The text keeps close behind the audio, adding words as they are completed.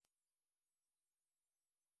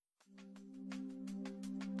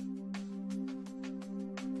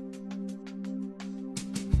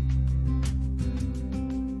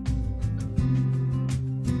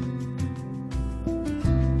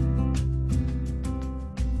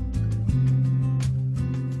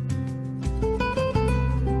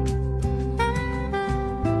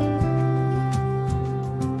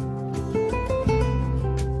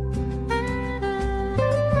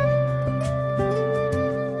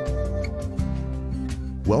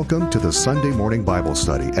Welcome to the Sunday morning Bible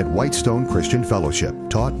study at Whitestone Christian Fellowship,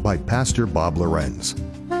 taught by Pastor Bob Lorenz.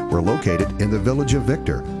 We're located in the village of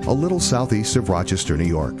Victor, a little southeast of Rochester, New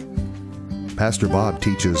York. Pastor Bob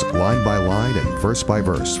teaches line by line and verse by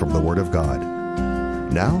verse from the Word of God.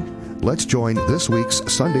 Now, let's join this week's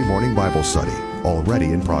Sunday morning Bible study, already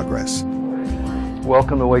in progress.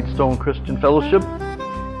 Welcome to Whitestone Christian Fellowship.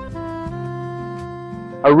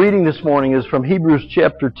 Our reading this morning is from Hebrews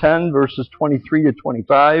chapter 10, verses 23 to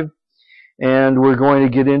 25, and we're going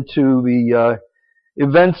to get into the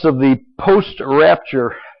events of the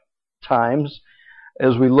post-rapture times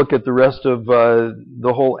as we look at the rest of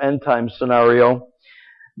the whole end time scenario.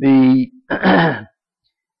 These are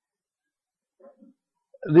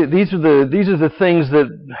the things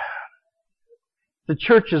that the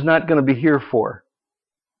church is not going to be here for.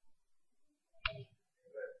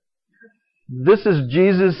 This is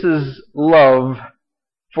Jesus' love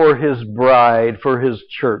for His bride, for His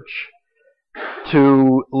church,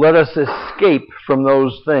 to let us escape from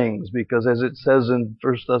those things, because as it says in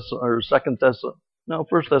 1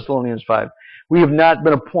 Thessalonians 5, we have not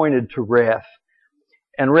been appointed to wrath.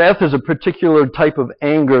 And wrath is a particular type of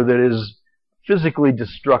anger that is physically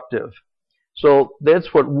destructive. So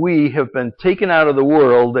that's what we have been taken out of the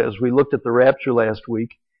world as we looked at the rapture last week.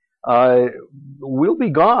 We'll be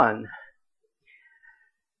gone.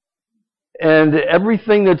 And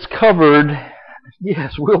everything that's covered,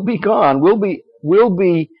 yes, will be gone. We'll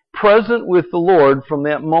be present with the Lord from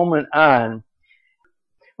that moment on.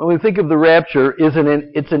 When we think of the rapture, it's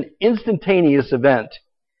an instantaneous event.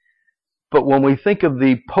 But when we think of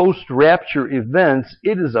the post-rapture events,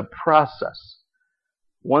 it is a process.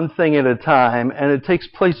 One thing at a time, and it takes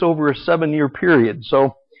place over a 7-year period.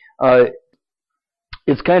 So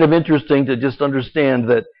it's kind of interesting to just understand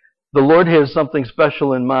that the Lord has something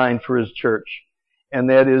special in mind for His church, and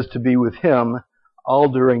that is to be with Him all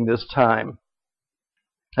during this time.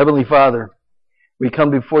 Heavenly Father, we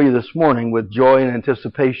come before you this morning with joy and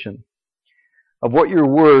anticipation of what your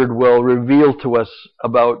Word will reveal to us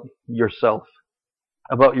about yourself,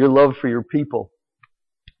 about your love for your people,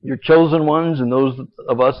 your chosen ones, and those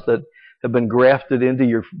of us that have been grafted into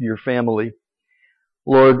your family.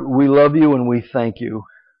 Lord, we love you and we thank you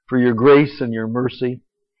for your grace and your mercy.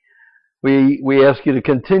 We ask you to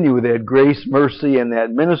continue with that grace, mercy, and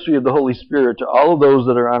that ministry of the Holy Spirit to all of those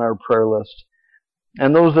that are on our prayer list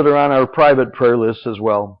and those that are on our private prayer list as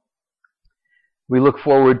well. We look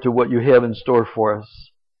forward to what you have in store for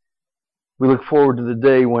us. We look forward to the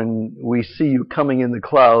day when we see you coming in the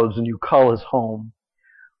clouds and you call us home.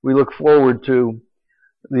 We look forward to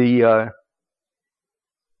the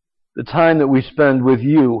time that we spend with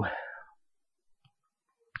you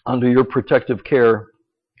under your protective care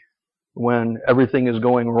when everything is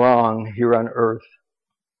going wrong here on earth.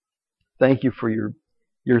 Thank you for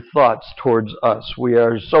your thoughts towards us. We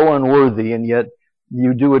are so unworthy, and yet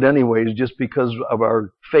you do it anyways just because of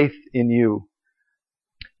our faith in you.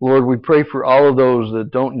 Lord, we pray for all of those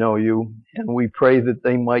that don't know you, and we pray that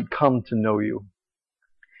they might come to know you.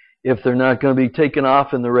 If they're not going to be taken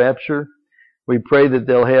off in the rapture, we pray that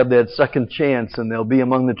they'll have that second chance and they'll be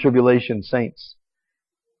among the tribulation saints.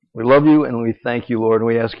 We love you and we thank you, Lord, and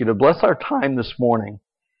we ask you to bless our time this morning.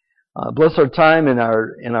 Bless our time in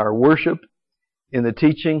our worship, in the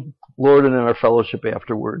teaching, Lord, and in our fellowship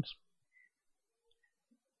afterwards.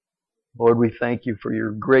 Lord, we thank you for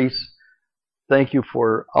your grace. Thank you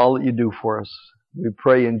for all that you do for us. We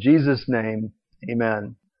pray in Jesus' name,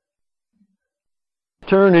 amen.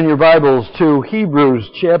 Turn in your Bibles to Hebrews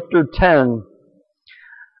chapter 10.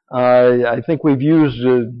 I think we've used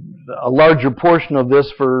a larger portion of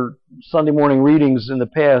this for Sunday morning readings in the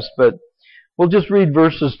past, but we'll just read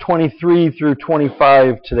verses 23 through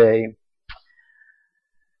 25 today.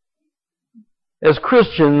 As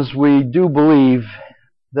Christians, we do believe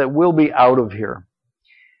that we'll be out of here.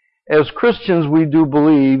 As Christians, we do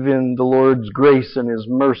believe in the Lord's grace and His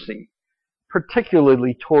mercy,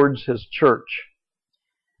 particularly towards His church.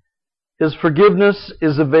 His forgiveness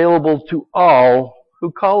is available to all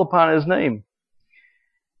who call upon His name.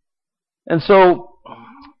 And so,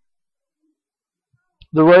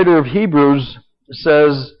 the writer of Hebrews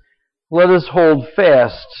says, let us hold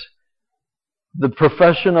fast the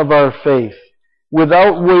profession of our faith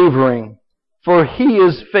without wavering, for He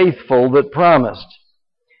is faithful that promised.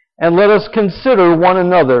 And let us consider one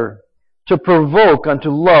another to provoke unto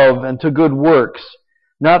love and to good works,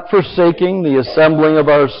 not forsaking the assembling of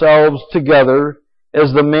ourselves together,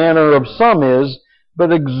 as the manner of some is,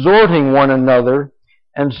 but exhorting one another,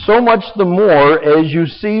 and so much the more as you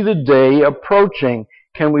see the day approaching.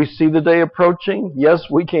 Can we see the day approaching? Yes,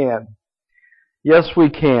 we can. Yes, we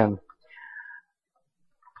can.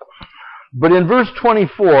 But in verse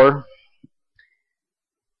 24,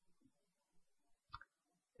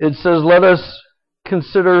 it says, let us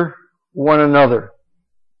consider one another.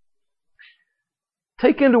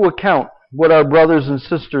 Take into account what our brothers and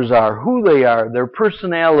sisters are, who they are, their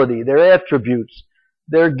personality, their attributes,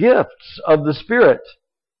 their gifts of the Spirit.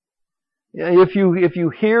 If you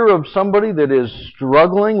hear of somebody that is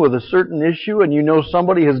struggling with a certain issue and you know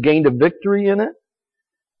somebody has gained a victory in it,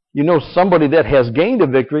 you know somebody that has gained a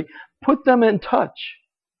victory, put them in touch.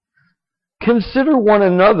 Consider one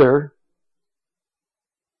another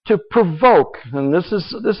to provoke, and this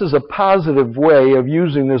is a positive way of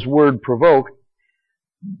using this word provoke.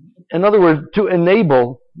 In other words, to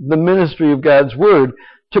enable the ministry of God's Word,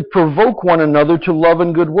 to provoke one another to love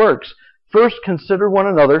and good works. First, consider one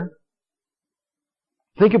another.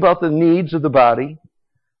 Think about the needs of the body.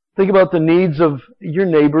 Think about the needs of your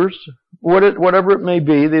neighbors, whatever it may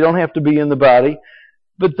be. They don't have to be in the body.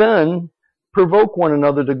 But then, provoke one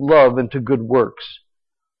another to love and to good works.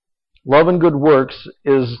 Love and good works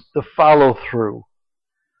is the follow-through.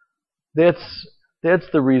 That's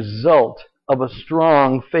the result of a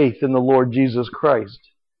strong faith in the Lord Jesus Christ.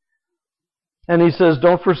 And he says,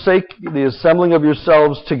 don't forsake the assembling of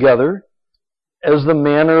yourselves together, as the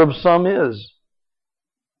manner of some is.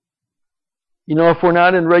 You know, if we're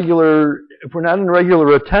not in regular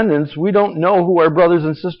attendance, we don't know who our brothers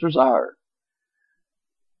and sisters are.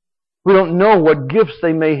 We don't know what gifts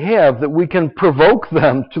they may have that we can provoke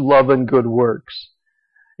them to love and good works.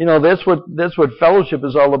 You know, that's what fellowship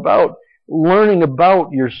is all about. Learning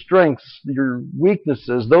about your strengths, your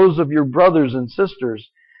weaknesses, those of your brothers and sisters.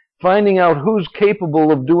 Finding out who's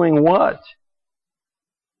capable of doing what.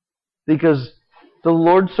 Because the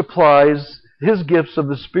Lord supplies His gifts of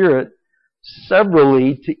the Spirit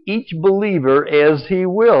severally to each believer as He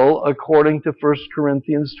will, according to 1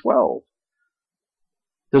 Corinthians 12.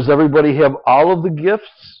 Does everybody have all of the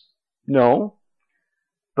gifts? No.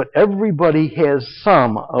 But everybody has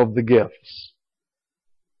some of the gifts.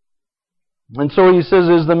 And so he says,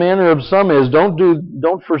 as the manner of some is,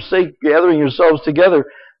 don't forsake gathering yourselves together,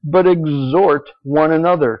 but exhort one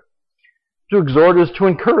another. To exhort is to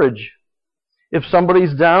encourage. If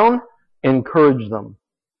somebody's down, encourage them.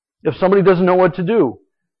 If somebody doesn't know what to do,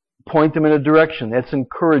 point them in a direction. That's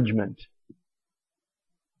encouragement.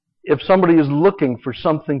 If somebody is looking for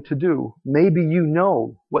something to do, maybe you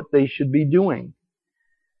know what they should be doing.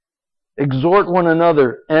 Exhort one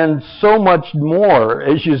another, and so much more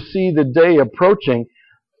as you see the day approaching.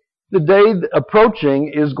 The day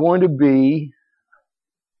approaching is going to be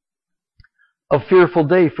a fearful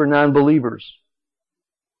day for non-believers.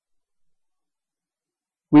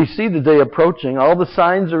 We see the day approaching. All the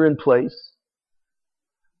signs are in place.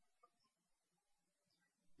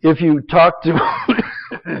 If you talk to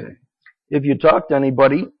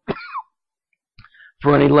anybody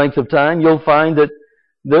for any length of time, you'll find that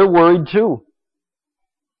they're worried too.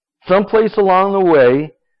 Someplace along the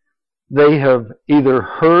way, they have either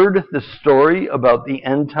heard the story about the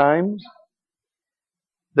end times,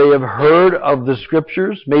 they have heard of the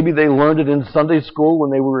Scriptures, maybe they learned it in Sunday school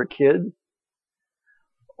when they were a kid,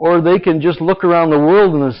 or they can just look around the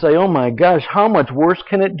world and say, oh my gosh, how much worse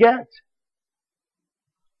can it get?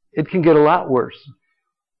 It can get a lot worse.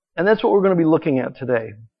 And that's what we're going to be looking at today.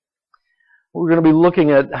 We're going to be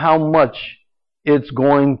looking at how much it's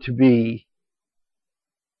going to be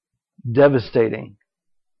devastating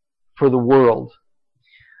for the world.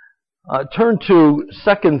 Turn to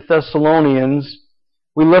 2 Thessalonians.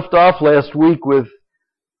 We left off last week with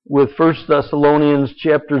 1 Thessalonians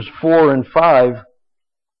chapters 4 and 5.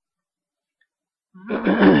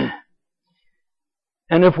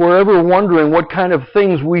 And if we're ever wondering what kind of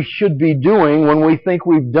things we should be doing when we think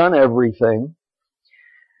we've done everything,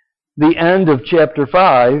 the end of chapter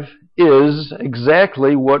 5 is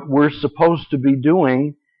exactly what we're supposed to be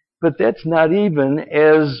doing, but that's not even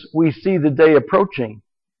as we see the day approaching.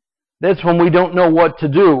 That's when we don't know what to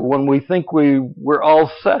do, when we think we're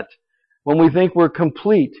all set, when we think we're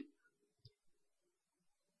complete.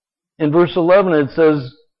 In verse 11 it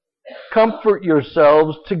says, comfort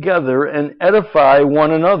yourselves together and edify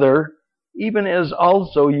one another, even as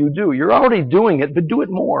also you do. You're already doing it, but do it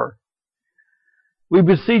more. We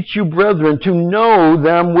beseech you, brethren, to know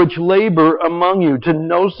them which labor among you. To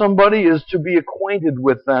know somebody is to be acquainted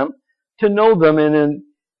with them, to know them in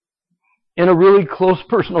a really close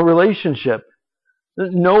personal relationship.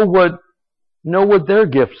 Know what their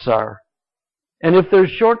gifts are. And if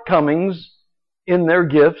there's shortcomings in their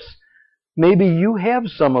gifts, maybe you have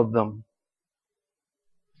some of them.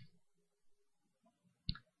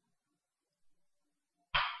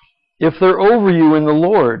 If they're over you in the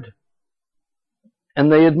Lord,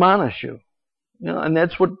 and they admonish you. And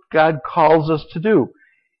that's what God calls us to do.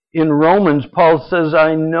 In Romans, Paul says,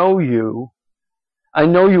 I know you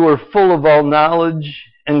are full of all knowledge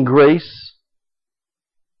and grace,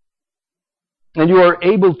 and you are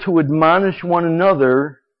able to admonish one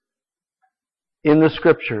another in the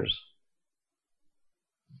Scriptures.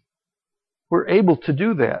 We're able to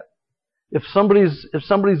do that. If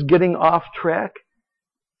somebody's getting off track,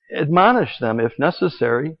 admonish them if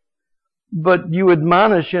necessary, but you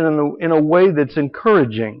admonish in a way that's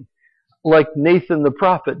encouraging, like Nathan the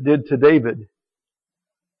prophet did to David.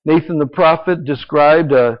 Nathan the prophet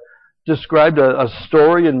described a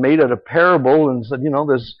story and made it a parable and said,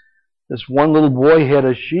 this one little boy had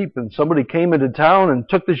a sheep and somebody came into town and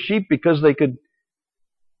took the sheep because they could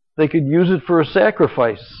use it for a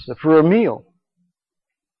sacrifice, for a meal.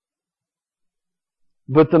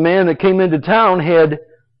 But the man that came into town had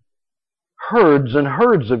herds and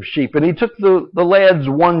herds of sheep, and he took the lad's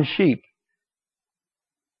one sheep.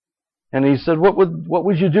 And he said, what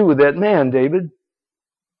would you do with that man, David?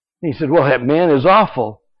 And he said, well, that man is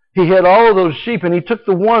awful. He had all of those sheep, and he took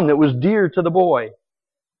the one that was dear to the boy.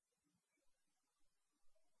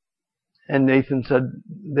 And Nathan said,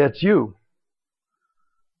 that's you.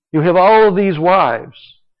 You have all of these wives,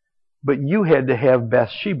 but you had to have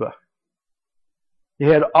Bathsheba. You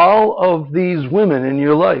had all of these women in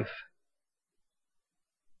your life,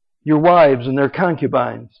 your wives and their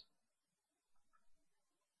concubines.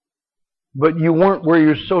 But you weren't where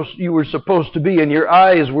you were supposed to be, and your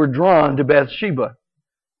eyes were drawn to Bathsheba.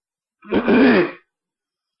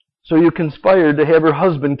 So you conspired to have her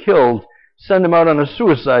husband killed, send him out on a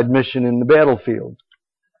suicide mission in the battlefield.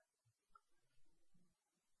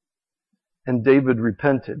 And David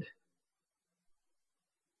repented.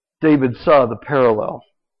 David saw the parallel.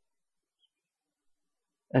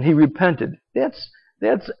 And he repented.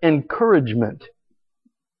 That's encouragement.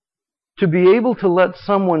 To be able to let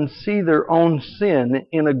someone see their own sin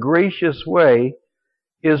in a gracious way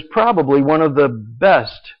is probably one of the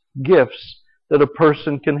best gifts that a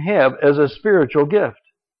person can have as a spiritual gift.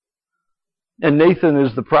 And Nathan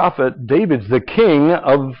is the prophet. David's the king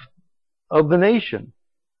of the nation.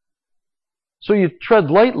 So you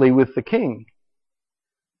tread lightly with the king.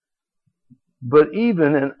 But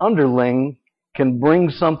even an underling can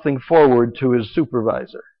bring something forward to his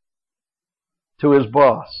supervisor, to his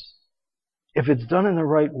boss. If it's done in the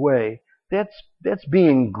right way, that's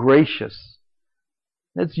being gracious.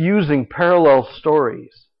 That's using parallel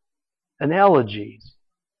stories, analogies.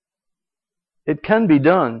 It can be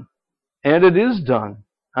done, and it is done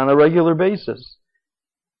on a regular basis.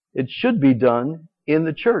 It should be done in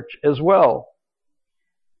the church as well.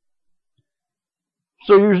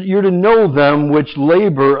 So you're to know them which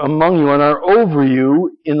labor among you and are over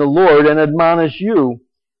you in the Lord and admonish you,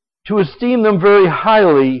 to esteem them very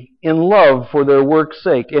highly in love for their work's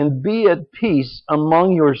sake, and be at peace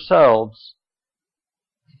among yourselves.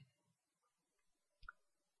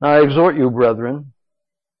 Now I exhort you, brethren,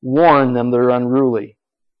 warn them that are unruly,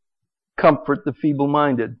 comfort the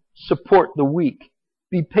feeble-minded, support the weak,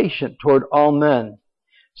 be patient toward all men.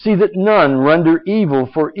 See that none render evil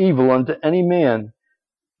for evil unto any man,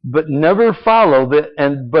 but ever follow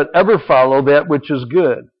that which is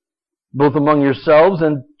good, both among yourselves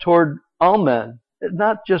and toward all men.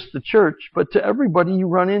 Not just the church, but to everybody you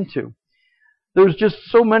run into. There's just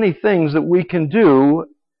so many things that we can do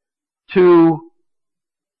to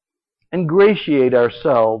ingratiate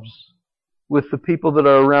ourselves with the people that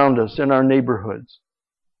are around us in our neighborhoods.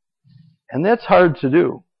 And that's hard to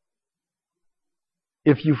do.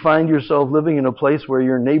 If you find yourself living in a place where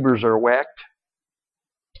your neighbors are whacked,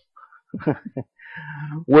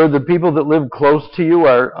 where the people that live close to you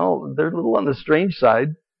are, they're a little on the strange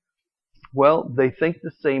side. Well, they think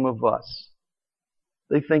the same of us.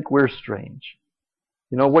 They think we're strange.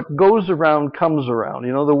 What goes around comes around.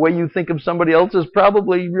 The way you think of somebody else is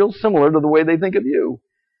probably real similar to the way they think of you.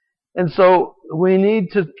 And so we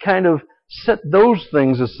need to kind of set those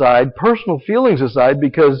things aside, personal feelings aside,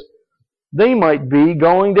 because they might be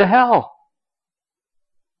going to hell.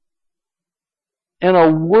 And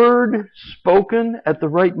a word spoken at the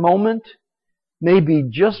right moment may be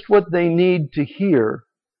just what they need to hear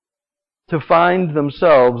to find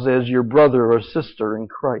themselves as your brother or sister in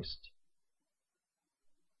Christ.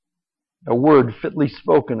 A word fitly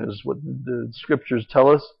spoken is what the Scriptures tell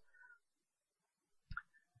us.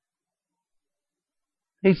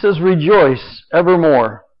 He says, rejoice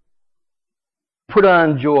evermore. Put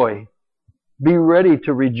on joy. Be ready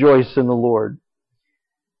to rejoice in the Lord.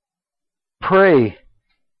 Pray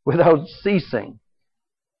without ceasing.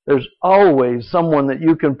 There's always someone that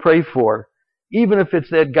you can pray for even if it's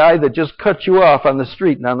that guy that just cut you off on the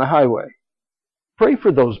street and on the highway. Pray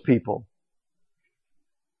for those people.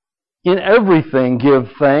 In everything give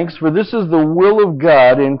thanks, for this is the will of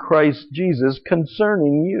God in Christ Jesus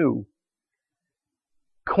concerning you.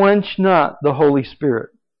 Quench not the Holy Spirit.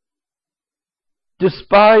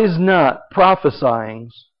 Despise not prophesying.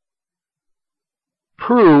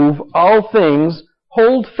 Prove all things.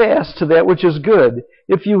 Hold fast to that which is good.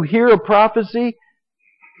 If you hear a prophecy,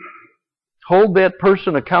 hold that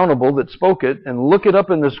person accountable that spoke it and look it up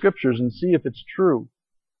in the Scriptures and see if it's true.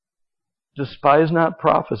 Despise not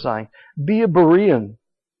prophesying. Be a Berean.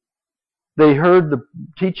 They heard the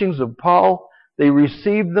teachings of Paul. They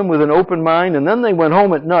received them with an open mind, and then they went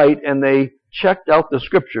home at night and they checked out the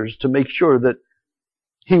Scriptures to make sure that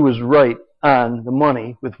he was right on the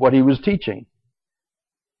money with what he was teaching.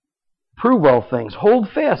 Prove all things. Hold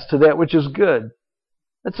fast to that which is good.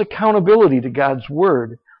 That's accountability to God's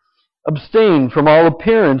Word. Abstain from all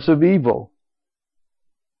appearance of evil.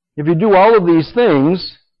 If you do all of these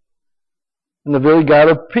things, and the very God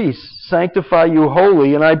of peace sanctify you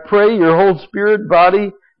wholly, and I pray your whole spirit,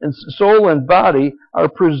 body, and soul and body are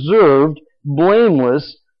preserved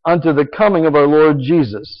blameless unto the coming of our Lord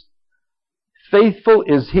Jesus. Faithful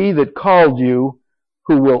is he that called you,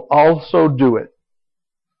 who will also do it.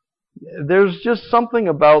 There's just something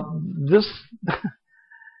about this.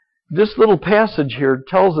 This little passage here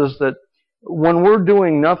tells us that when we're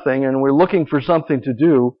doing nothing and we're looking for something to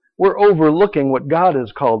do, we're overlooking what God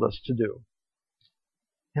has called us to do.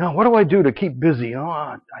 What do I do to keep busy?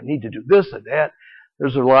 I need to do this and that.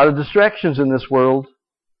 There's a lot of distractions in this world.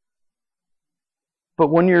 But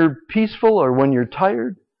when you're peaceful or when you're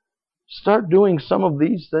tired, start doing some of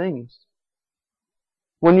these things.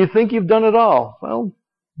 When you think you've done it all, well,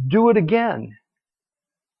 do it again.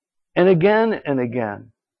 And again and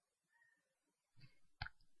again.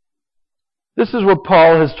 This is what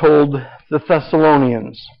Paul has told the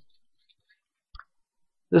Thessalonians.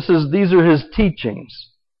 These are his teachings.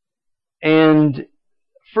 And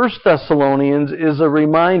 1 Thessalonians is a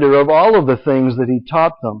reminder of all of the things that he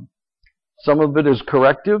taught them. Some of it is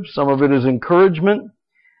corrective, some of it is encouragement.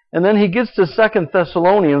 And then he gets to 2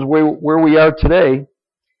 Thessalonians, where we are today.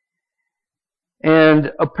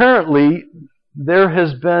 And apparently, there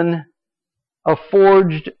has been a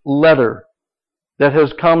forged letter that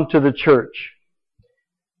has come to the church.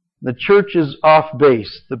 The church is off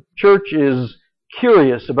base. The church is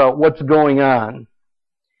curious about what's going on.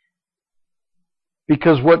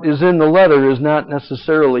 Because what is in the letter is not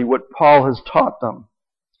necessarily what Paul has taught them.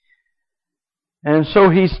 And so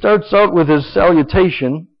he starts out with his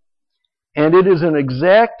salutation, and it is an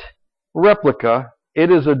exact replica. It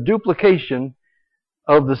is a duplication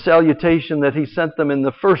of the salutation that he sent them in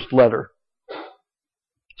the first letter.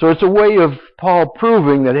 So it's a way of Paul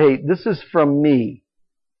proving that, hey, this is from me.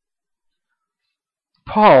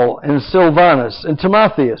 Paul and Silvanus and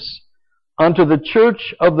Timotheus, unto the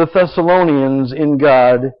church of the Thessalonians in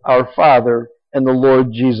God our Father and the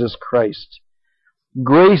Lord Jesus Christ.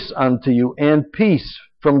 Grace unto you and peace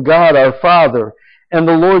from God our Father and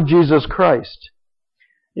the Lord Jesus Christ.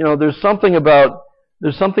 There's something about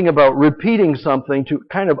repeating something to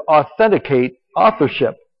kind of authenticate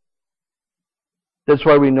authorship. That's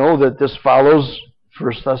why we know that this follows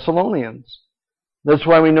 1 Thessalonians. That's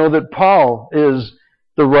why we know that Paul is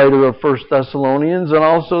the writer of 1 Thessalonians and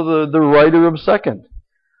also the writer of 2.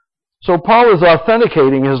 So Paul is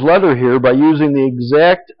authenticating his letter here by using the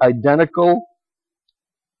exact identical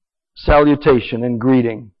salutation and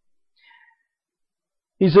greeting.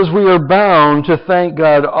 He says, we are bound to thank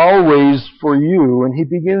God always for you, and he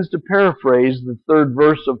begins to paraphrase the 3rd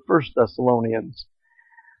verse of 1 Thessalonians.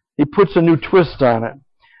 He puts a new twist on it.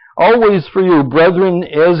 Always for you, brethren,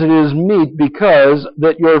 as it is meet, because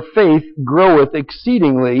that your faith groweth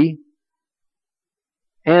exceedingly,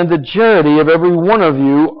 and the charity of every one of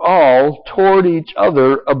you all toward each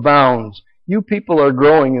other abounds. You people are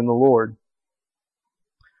growing in the Lord.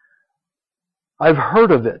 I've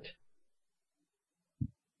heard of it.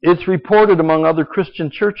 It's reported among other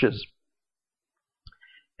Christian churches.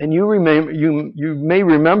 And you may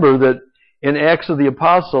remember that in Acts of the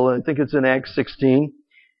Apostle, I think it's in Acts 16,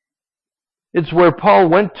 it's where Paul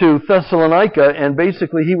went to Thessalonica and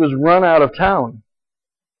basically he was run out of town.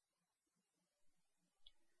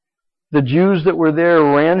 The Jews that were there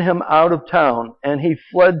ran him out of town and he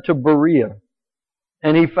fled to Berea.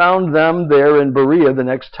 And he found them there in Berea, the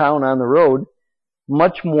next town on the road,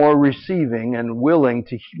 much more receiving and willing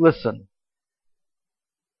to listen.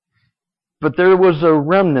 But there was a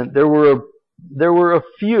remnant, there were a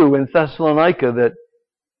few in Thessalonica that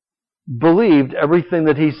believed everything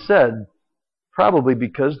that he said. Probably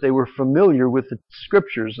because they were familiar with the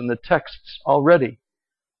scriptures and the texts already.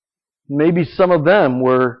 Maybe some of them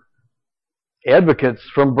were advocates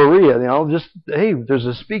from Berea. Hey, there's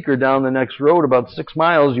a speaker down the next road about 6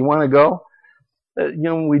 miles. You want to go?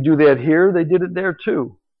 We do that here. They did it there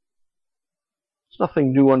too. It's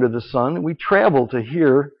nothing new under the sun. We travel to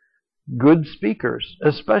hear good speakers,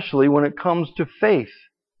 especially when it comes to faith,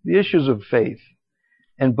 the issues of faith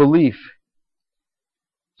and belief.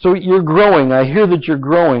 So you're growing. I hear that you're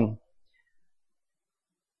growing.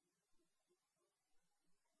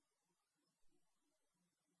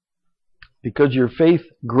 Because your faith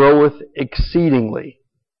groweth exceedingly.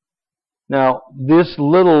 Now, this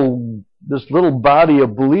little body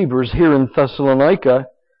of believers here in Thessalonica,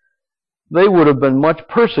 they would have been much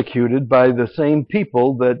persecuted by the same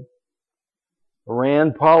people that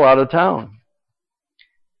ran Paul out of town.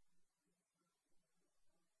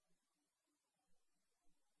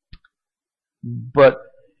 But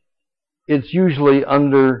it's usually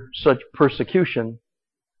under such persecution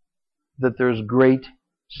that there's great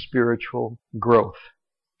spiritual growth.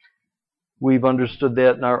 We've understood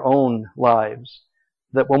that in our own lives,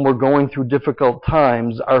 that when we're going through difficult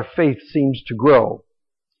times, our faith seems to grow.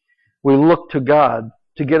 We look to God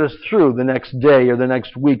to get us through the next day or the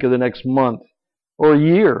next week or the next month or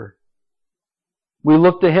year. We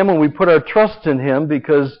look to Him and we put our trust in Him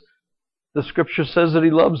because the Scripture says that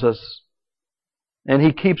He loves us and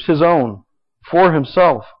He keeps His own for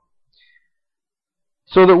Himself.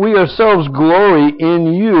 So that we ourselves glory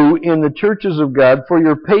in you in the churches of God for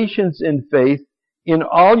your patience in faith in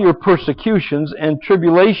all your persecutions and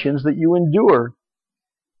tribulations that you endure.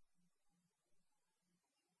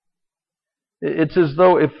 It's as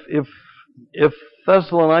though if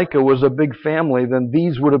Thessalonica was a big family, then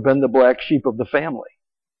these would have been the black sheep of the family.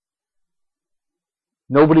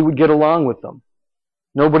 Nobody would get along with them.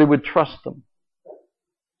 Nobody would trust them.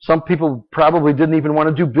 Some people probably didn't even want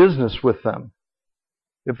to do business with them.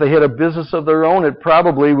 If they had a business of their own, it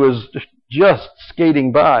probably was just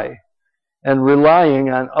skating by and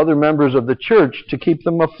relying on other members of the church to keep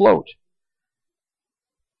them afloat.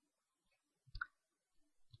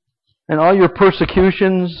 And all your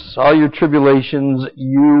persecutions, all your tribulations,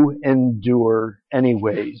 you endure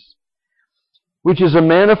anyways, which is a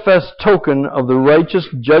manifest token of the righteous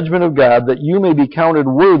judgment of God, that you may be counted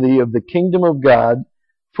worthy of the kingdom of God,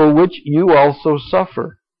 for which you also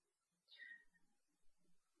suffer.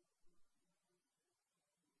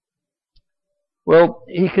 Well,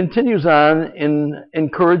 he continues on in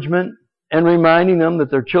encouragement and reminding them that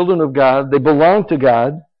they're children of God, they belong to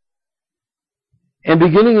God. And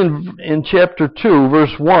beginning in chapter 2,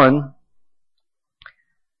 verse 1,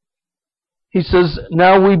 he says,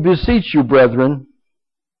 "Now we beseech you, brethren,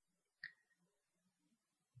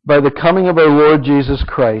 by the coming of our Lord Jesus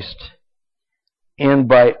Christ, and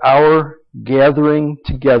by our gathering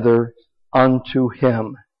together unto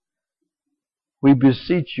Him." We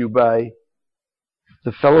beseech you by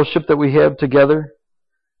the fellowship that we have together.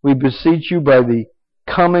 We beseech you by the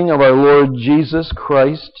coming of our Lord Jesus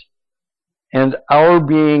Christ and our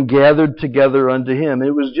being gathered together unto Him.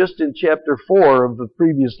 It was just in chapter 4 of the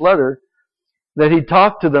previous letter that he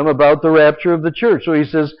talked to them about the rapture of the church. So he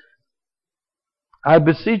says, I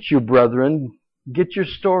beseech you, brethren, get your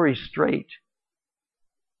story straight.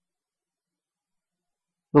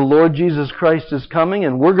 The Lord Jesus Christ is coming,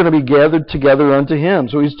 and we're going to be gathered together unto Him.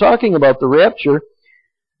 So he's talking about the rapture.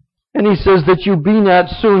 And he says that you be not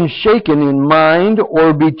soon shaken in mind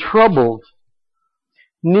or be troubled,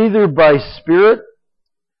 neither by spirit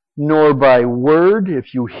nor by word.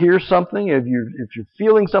 If you hear something, if you're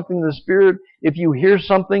feeling something in the Spirit, if you hear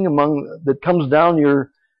something that comes down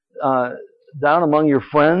among your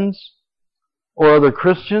friends or other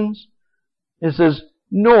Christians, it says,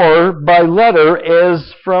 nor by letter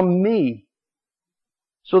as from me.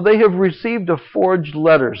 So they have received a forged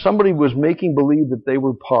letter. Somebody was making believe that they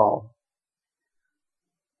were Paul.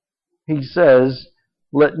 He says,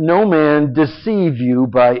 let no man deceive you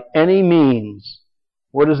by any means.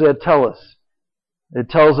 What does that tell us? It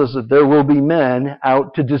tells us that there will be men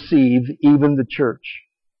out to deceive even the church,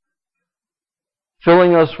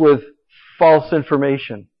 filling us with false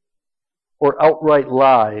information or outright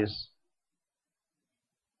lies.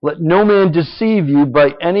 Let no man deceive you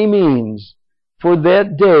by any means, for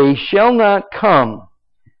that day shall not come.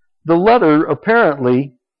 The letter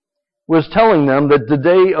apparently was telling them that the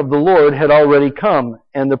day of the Lord had already come,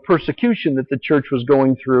 and the persecution that the church was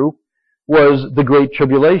going through was the Great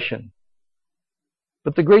Tribulation.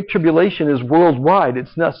 But the Great Tribulation is worldwide.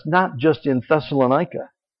 It's not just in Thessalonica.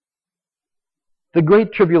 The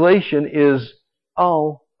Great Tribulation is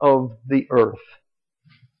all of the earth.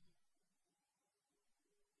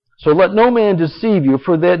 So let no man deceive you,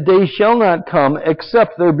 for that day shall not come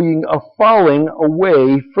except there being a falling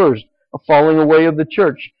away first, a falling away of the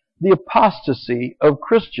church, the apostasy of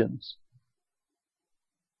Christians.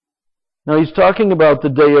 Now he's talking about the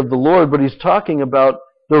day of the Lord, but he's talking about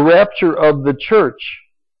the rapture of the church.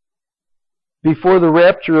 Before the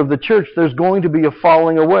rapture of the church, there's going to be a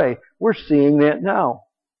falling away. We're seeing that now.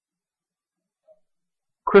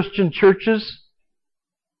 Christian churches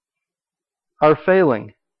are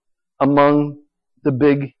failing among the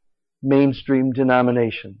big mainstream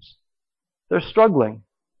denominations. They're struggling.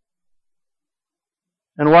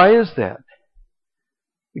 And why is that?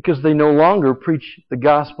 Because they no longer preach the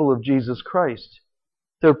gospel of Jesus Christ.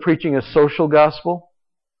 They're preaching a social gospel.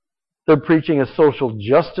 They're preaching a social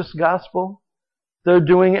justice gospel. They're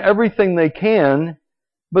doing everything they can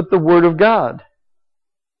but the Word of God.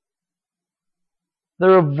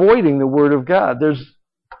 They're avoiding the Word of God.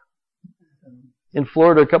 In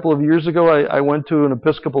Florida a couple of years ago, I went to an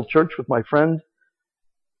Episcopal church with my friend,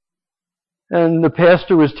 and the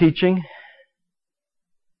pastor was teaching,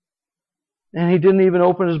 and he didn't even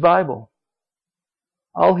open his Bible.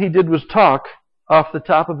 All he did was talk off the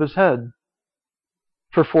top of his head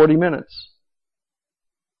for 40 minutes.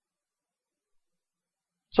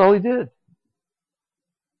 That's all he did.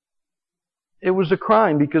 It was a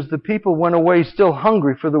crime because the people went away still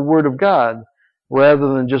hungry for the Word of God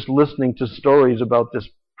rather than just listening to stories about this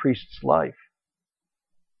priest's life.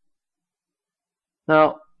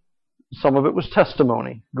 Now, some of it was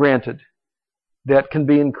testimony, granted. That can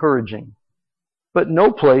be encouraging. But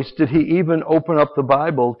no place did he even open up the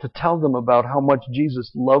Bible to tell them about how much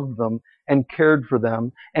Jesus loved them and cared for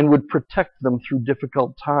them and would protect them through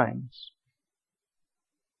difficult times.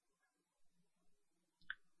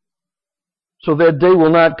 So that day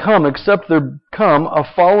will not come except there come a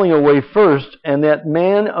falling away first, and that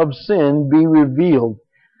man of sin be revealed.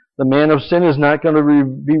 The man of sin is not going to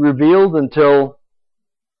be revealed until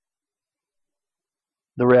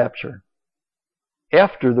the rapture.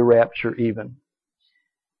 After the rapture even.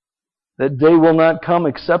 That day will not come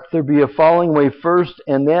except there be a falling away first,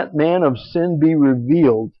 and that man of sin be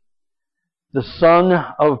revealed, the son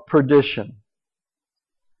of perdition.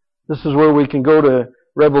 This is where we can go to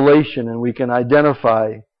Revelation and we can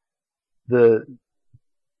identify the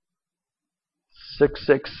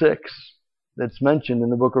 666 that's mentioned in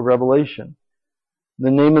the book of Revelation.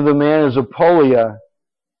 The name of the man is Apollyon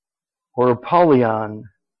or Apollyon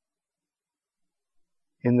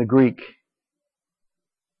in the Greek,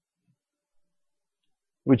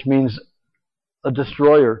 which means a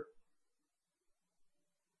destroyer.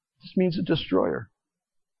 This means a destroyer.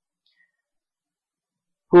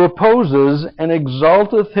 Who opposes and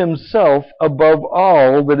exalteth himself above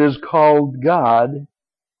all that is called God,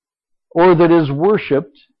 or that is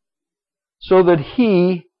worshipped, so that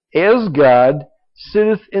he, as God,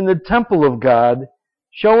 sitteth in the temple of God,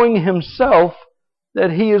 showing himself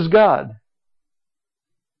that he is God.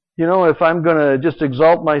 You know, if I'm going to just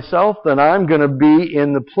exalt myself, then I'm going to be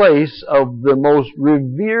in the place of the most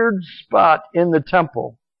revered spot in the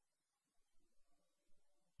temple.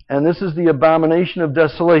 And this is the abomination of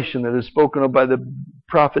desolation that is spoken of by the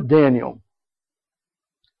prophet Daniel.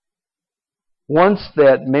 Once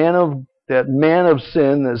that man of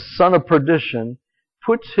sin, the son of perdition,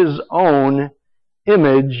 puts his own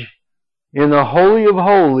image in the Holy of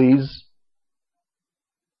Holies,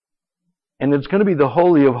 and it's going to be the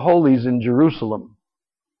Holy of Holies in Jerusalem.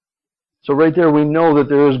 So right there we know that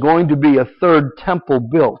there is going to be a third temple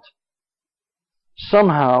built.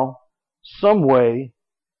 Somehow, some way,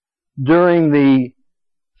 during the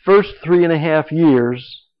first 3.5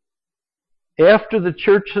 years, after the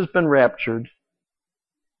church has been raptured,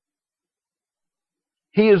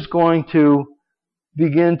 he is going to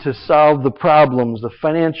begin to solve the problems, the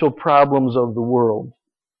financial problems of the world,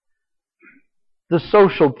 the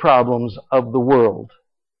social problems of the world,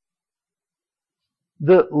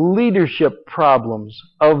 the leadership problems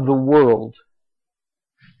of the world.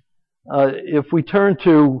 If we turn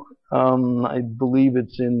to, I believe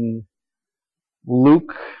it's in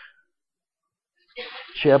Luke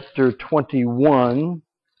chapter 21.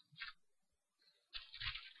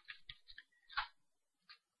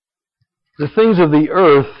 The things of the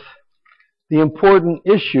earth, the important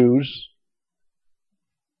issues,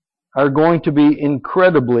 are going to be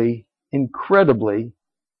incredibly, incredibly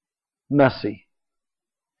messy.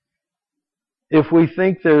 If we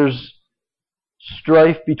think there's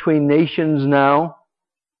strife between nations now,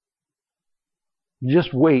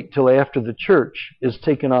 just wait till after the church is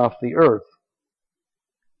taken off the earth.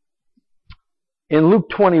 In Luke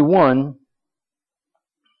 21,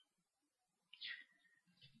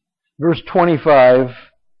 verse 25,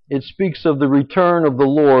 It speaks of the return of the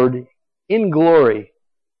Lord in glory.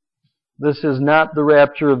 This is not the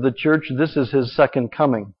rapture of the church. This is His second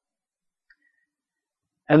coming.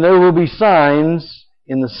 And there will be signs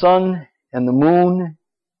in the sun and the moon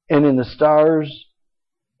and in the stars,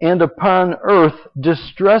 and upon earth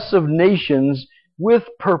distress of nations with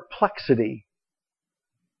perplexity.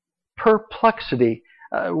 Perplexity.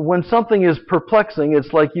 When something is perplexing,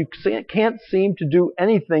 it's like you can't seem to do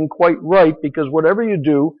anything quite right because whatever you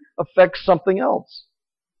do affects something else.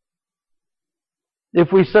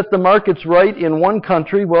 If we set the markets right in one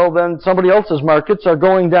country, well then somebody else's markets are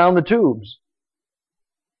going down the tubes.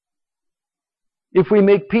 If we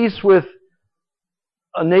make peace with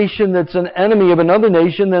a nation that's an enemy of another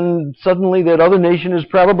nation, then suddenly that other nation is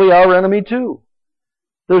probably our enemy too.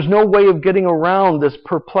 There's no way of getting around this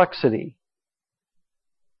perplexity.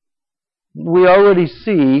 We already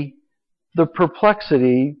see the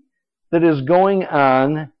perplexity that is going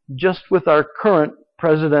on just with our current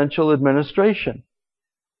presidential administration.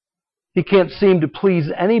 He can't seem to please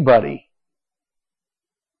anybody.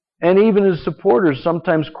 And even his supporters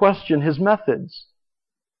sometimes question his methods.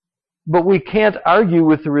 But we can't argue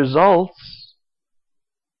with the results.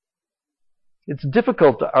 It's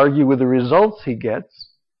difficult to argue with the results he gets.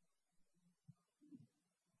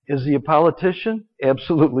 Is he a politician?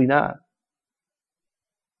 Absolutely not.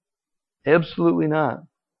 Absolutely not.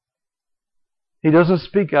 He doesn't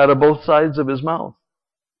speak out of both sides of his mouth.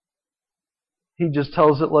 He just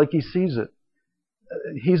tells it like he sees it.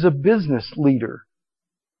 He's a business leader.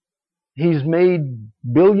 He's made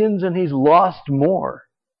billions and he's lost more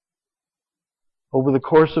over the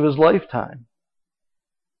course of his lifetime.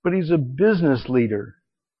 But he's a business leader.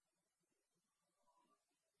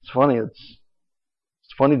 It's funny. It's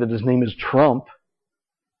funny that his name is Trump,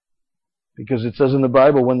 because it says in the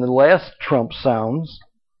Bible, when the last trump sounds,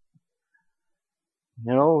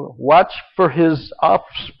 watch for his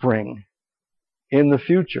offspring in the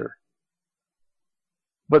future.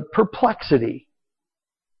 But perplexity,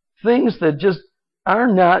 things that just are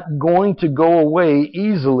not going to go away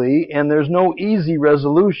easily, and there's no easy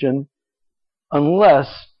resolution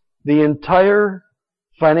unless the entire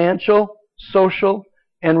financial, social,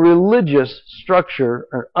 and religious structure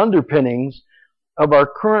or underpinnings of our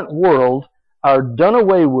current world are done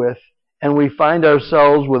away with, and we find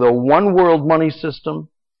ourselves with a one-world money system,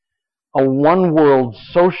 a one-world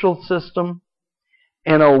social system,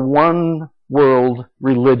 and a one-world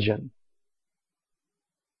religion.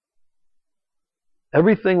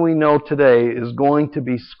 Everything we know today is going to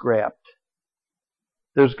be scrapped.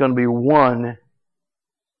 There's going to be one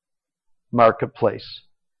marketplace.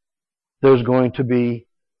 There's going to be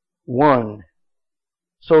one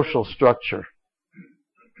social structure.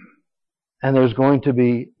 And there's going to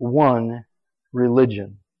be one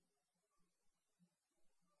religion.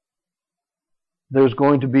 There's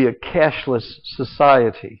going to be a cashless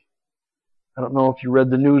society. I don't know if you read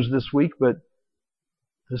the news this week, but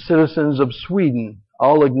the citizens of Sweden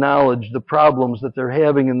all acknowledge the problems that they're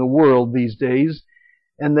having in the world these days,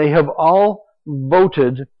 and they have all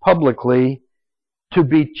voted publicly to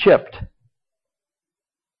be chipped.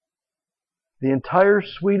 The entire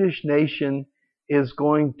Swedish nation is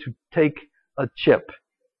going to take a chip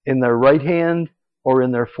in their right hand or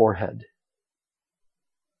in their forehead.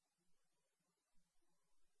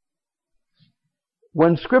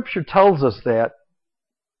 When Scripture tells us that,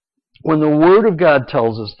 when the Word of God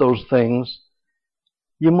tells us those things,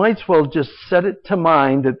 you might as well just set it to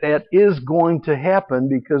mind that that is going to happen,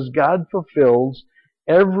 because God fulfills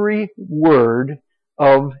every word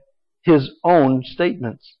of His own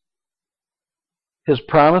statements. His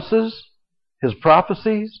promises, His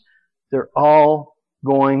prophecies, they're all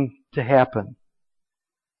going to happen.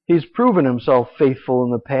 He's proven Himself faithful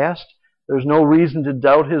in the past. There's no reason to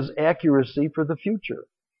doubt His accuracy for the future.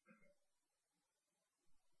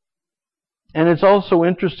 And it's also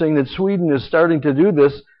interesting that Sweden is starting to do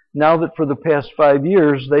this now that for the past 5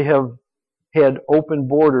 years they have had open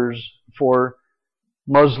borders for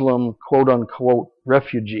Muslim, quote-unquote,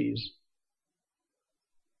 refugees.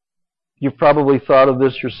 You've probably thought of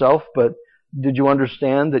this yourself, but did you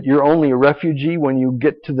understand that you're only a refugee when you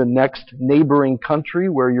get to the next neighboring country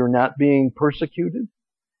where you're not being persecuted?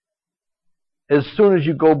 As soon as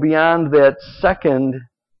you go beyond that second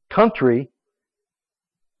country,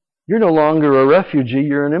 you're no longer a refugee,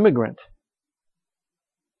 you're an immigrant.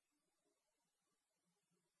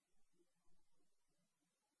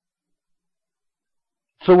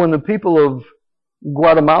 So when the people of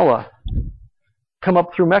Guatemala come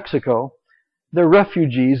up through Mexico, they're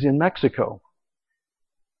refugees in Mexico.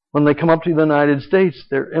 When they come up to the United States,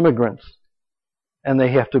 they're immigrants, and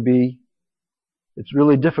they have to be It's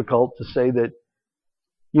really difficult to say that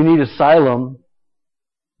you need asylum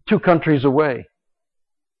 2 countries away.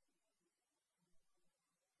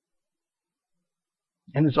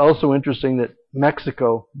 And it's also interesting that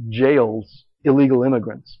Mexico jails illegal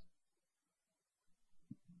immigrants.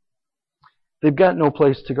 They've got no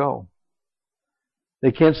place to go.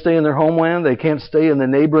 They can't stay in their homeland. They can't stay in the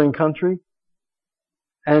neighboring country.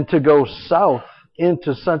 And to go south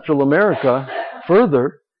into Central America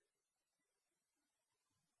further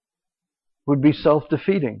would be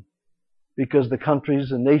self-defeating, because the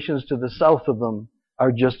countries and nations to the south of them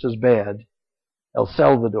are just as bad. El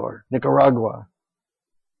Salvador, Nicaragua.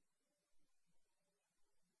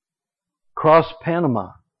 Cross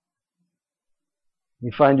Panama.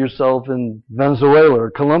 You find yourself in Venezuela or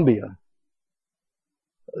Colombia.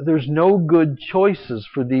 There's no good choices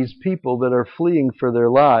for these people that are fleeing for their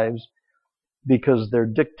lives because their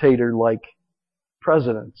dictator-like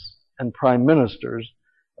presidents and prime ministers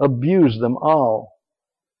abuse them all.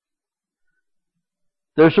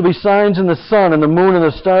 There shall be signs in the sun and the moon and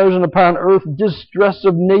the stars, and upon earth distress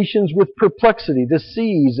of nations with perplexity. The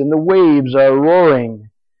seas and the waves are roaring.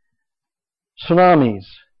 Tsunamis,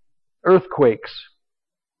 earthquakes,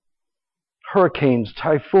 hurricanes,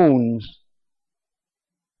 typhoons,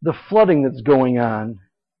 the flooding that's going on.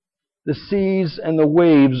 The seas and the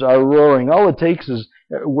waves are roaring. All it takes is,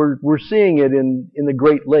 we're seeing it in the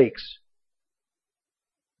Great Lakes.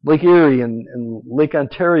 Lake Erie and Lake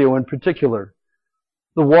Ontario in particular.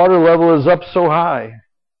 The water level is up so high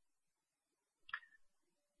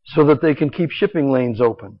so that they can keep shipping lanes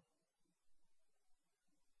open.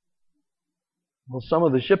 Well, some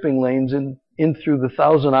of the shipping lanes in through the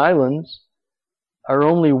Thousand Islands are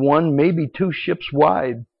only 1, maybe 2 ships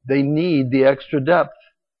wide. They need the extra depth.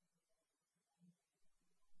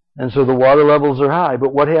 And so the water levels are high.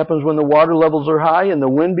 But what happens when the water levels are high and the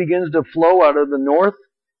wind begins to flow out of the north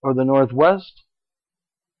or the northwest?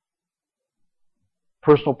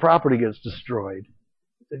 Personal property gets destroyed.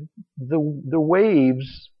 The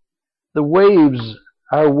waves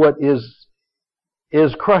are what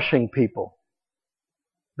is crushing people.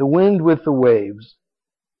 The wind with the waves.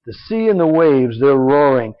 The sea and the waves, they're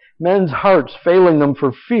roaring. Men's hearts failing them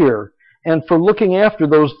for fear and for looking after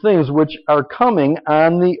those things which are coming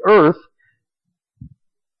on the earth.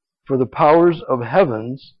 For the powers of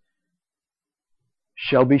heavens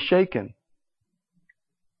shall be shaken.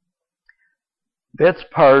 That's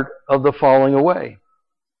part of the falling away.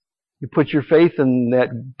 You put your faith in that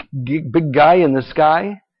big guy in the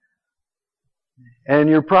sky, and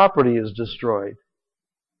your property is destroyed.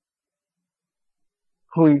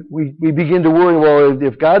 We begin to worry, well,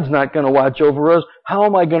 if God's not going to watch over us, how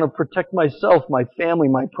am I going to protect myself, my family,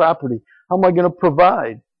 my property? How am I going to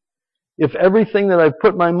provide? If everything that I've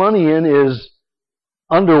put my money in is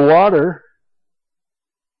underwater,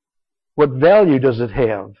 what value does it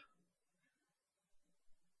have?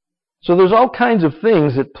 So there's all kinds of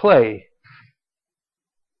things at play.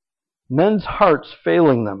 Men's hearts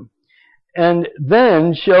failing them. And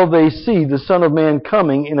then shall they see the Son of Man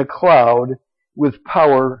coming in a cloud with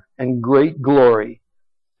power and great glory.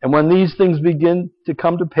 And when these things begin to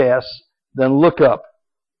come to pass, then look up.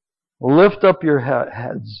 Lift up your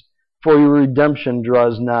heads, for your redemption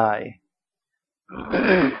draws nigh.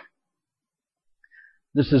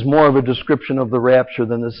 This is more of a description of the rapture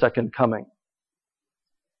than the second coming.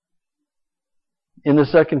 In the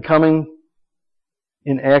second coming,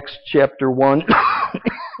 in Acts chapter 1,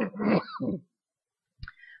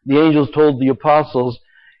 the angels told the apostles,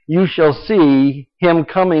 you shall see him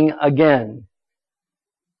coming again,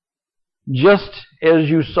 just as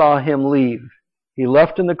you saw him leave. He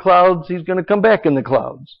left in the clouds, he's going to come back in the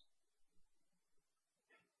clouds.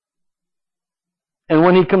 And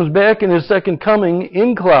when he comes back in his second coming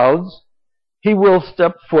in clouds, he will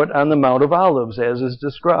step foot on the Mount of Olives, as is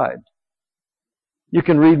described. You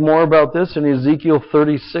can read more about this in Ezekiel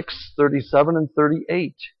 36, 37, and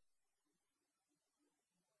 38.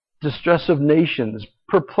 Distress of nations,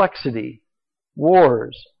 perplexity,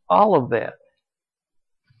 wars, all of that.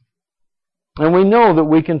 And we know that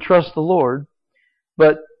we can trust the Lord,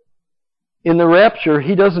 but in the rapture,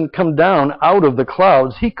 he doesn't come down out of the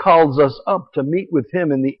clouds. He calls us up to meet with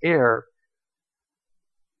him in the air.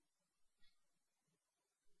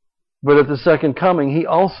 But at the second coming, he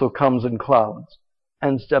also comes in clouds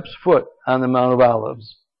and steps foot on the Mount of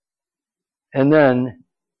Olives, and then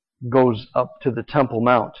goes up to the Temple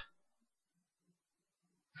Mount,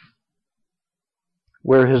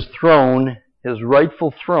 where his throne, his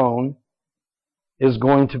rightful throne, is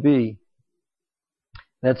going to be.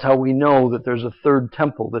 That's how we know that there's a third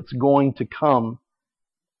temple that's going to come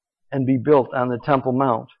and be built on the Temple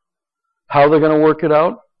Mount. How they're going to work it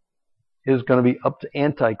out is going to be up to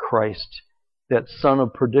Antichrist, that son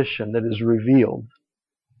of perdition that is revealed.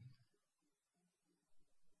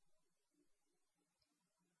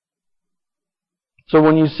 So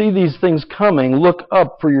when you see these things coming, look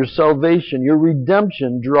up for your salvation. Your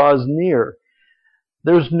redemption draws near.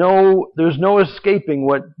 There's no escaping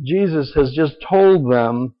what Jesus has just told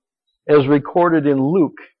them as recorded in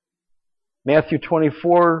Luke. Matthew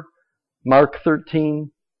 24, Mark 13,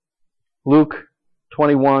 Luke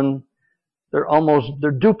 21.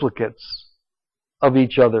 They're duplicates of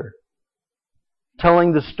each other,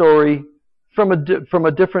 telling the story from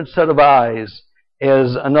a different set of eyes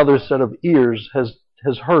as another set of ears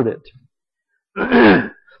has heard it.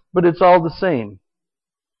 But it's all the same.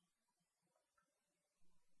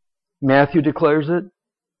 Matthew declares it,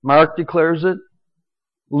 Mark declares it,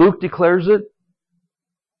 Luke declares it,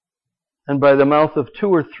 and by the mouth of two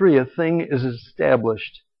or three a thing is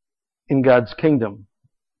established in God's kingdom.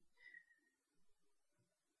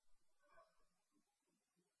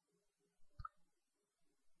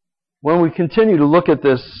 When we continue to look at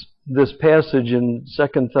this passage in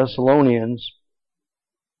 2 Thessalonians,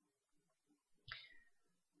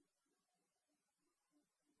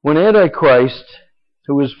 when Antichrist,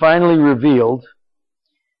 who is finally revealed,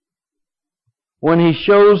 when he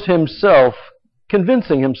shows himself,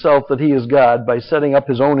 convincing himself that he is God by setting up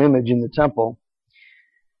his own image in the temple,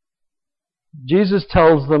 Jesus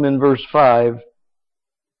tells them in verse 5,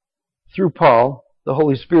 through Paul, the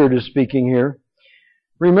Holy Spirit is speaking here,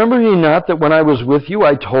 "Remember ye not that when I was with you,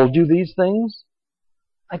 I told you these things?"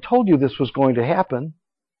 I told you this was going to happen.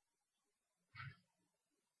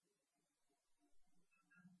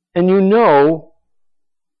 And you know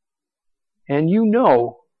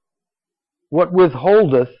what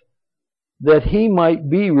withholdeth that he might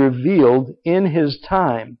be revealed in his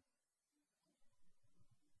time.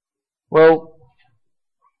 Well,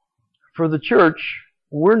 for the church,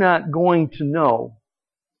 we're not going to know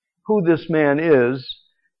who this man is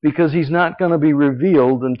because he's not going to be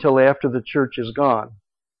revealed until after the church is gone.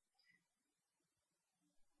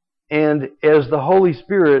 And as the Holy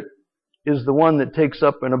Spirit is the one that takes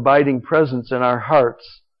up an abiding presence in our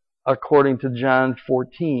hearts, according to John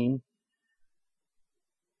 14,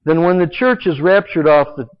 then when the church is raptured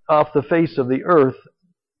off the face of the earth,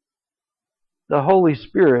 the Holy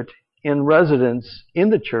Spirit in residence in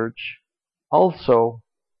the church also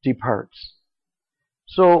departs.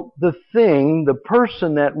 So the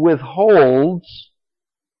person that withholds,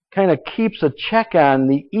 kind of keeps a check on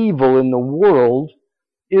the evil in the world,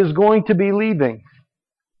 is going to be leaving.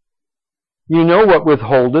 You know what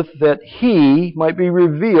withholdeth, that he might be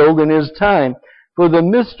revealed in his time. For the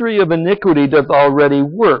mystery of iniquity doth already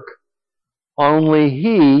work. Only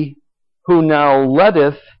he who now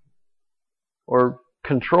letteth, or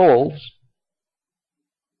controls,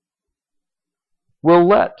 will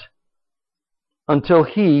let, until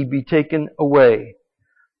he be taken away.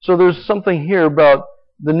 So there's something here about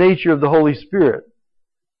the nature of the Holy Spirit.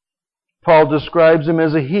 Paul describes him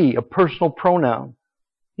as a he, a personal pronoun.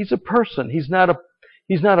 He's a person. He's not a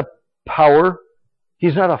power.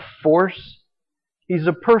 He's not a force. He's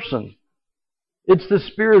a person. It's the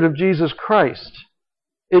Spirit of Jesus Christ.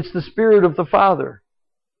 It's the Spirit of the Father.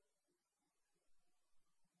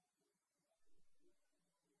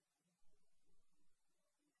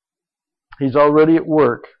 He's already at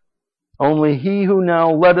work. Only he who now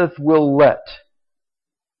letteth will let,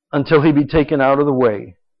 until he be taken out of the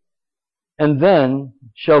way. And then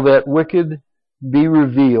shall that wicked be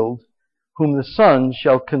revealed, whom the Son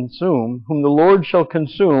shall consume, whom the Lord shall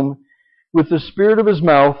consume with the spirit of his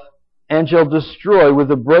mouth, and shall destroy with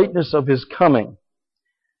the brightness of his coming.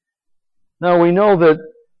 Now we know that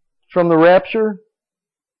from the rapture,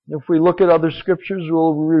 if we look at other scriptures,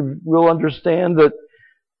 we'll understand that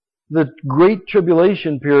the Great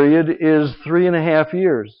Tribulation period is 3.5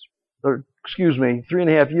 years.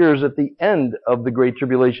 3.5 years at the end of the Great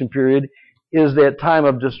Tribulation period is that time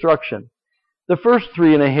of destruction. The first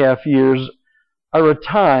 3.5 years are a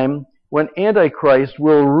time when Antichrist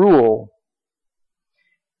will rule.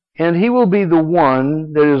 And he will be the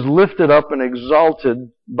one that is lifted up and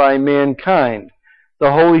exalted by mankind.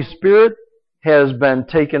 The Holy Spirit has been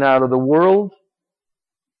taken out of the world.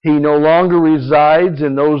 He no longer resides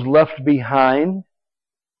in those left behind.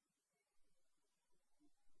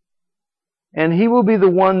 And he will be the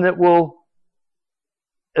one that will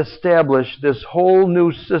establish this whole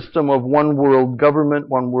new system of one world government,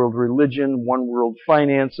 one world religion, one world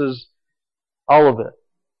finances, all of it.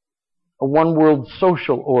 A one world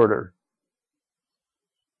social order.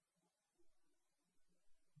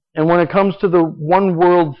 And when it comes to the one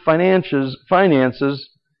world finances,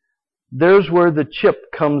 there's where the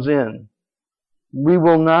chip comes in. We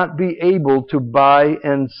will not be able to buy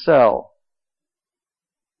and sell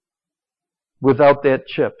without that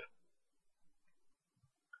chip.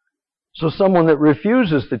 So someone that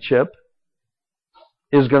refuses the chip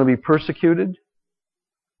is going to be persecuted,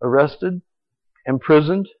 arrested,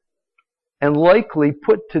 imprisoned, and likely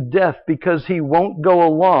put to death because he won't go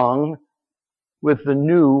along with the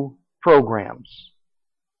new programs.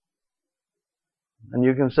 And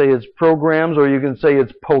you can say it's programs or you can say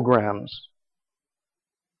it's pogroms.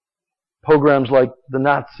 Pogroms like the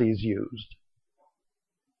Nazis used.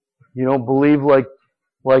 You don't believe like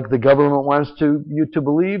the government wants you to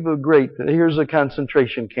believe? Oh, great, here's a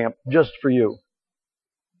concentration camp just for you.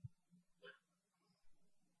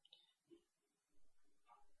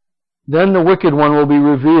 Then the wicked one will be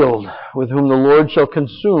revealed, with whom the Lord shall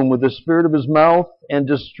consume with the spirit of his mouth and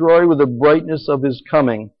destroy with the brightness of his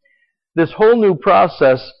coming. This whole new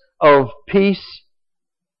process of peace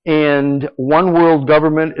and one world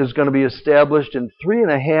government is going to be established in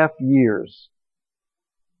 3.5 years.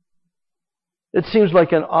 It seems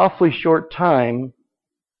like an awfully short time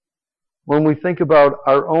when we think about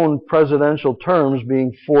our own presidential terms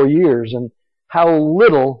being 4 years and how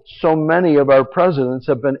little so many of our presidents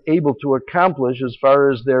have been able to accomplish as far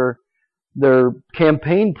as their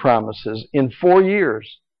campaign promises in 4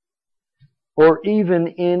 years or even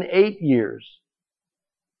in 8 years.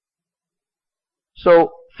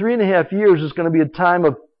 So 3.5 years is going to be a time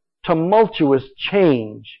of tumultuous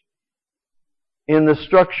change in the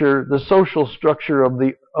structure, the social structure of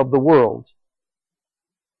the world.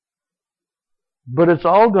 But it's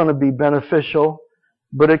all going to be beneficial,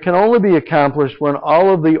 but it can only be accomplished when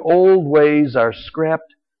all of the old ways are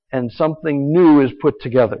scrapped and something new is put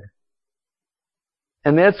together.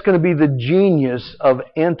 And that's going to be the genius of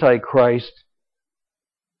Antichrist,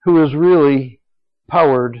 who is really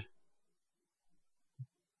powered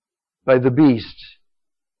by the beast,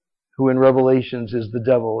 who in Revelations is the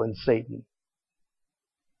devil and Satan.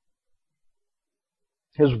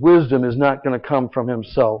 His wisdom is not going to come from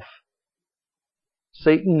himself.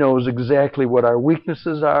 Satan knows exactly what our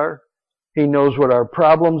weaknesses are. He knows what our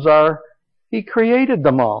problems are. He created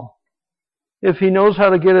them all. If he knows how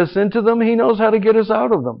to get us into them, he knows how to get us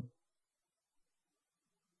out of them.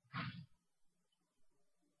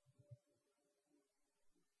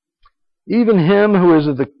 Even him who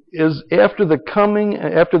is after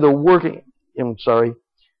the working,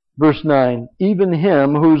 verse 9, even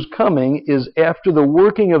him whose coming is after the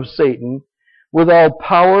working of Satan with all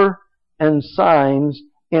power and signs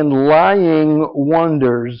and lying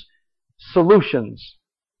wonders, solutions.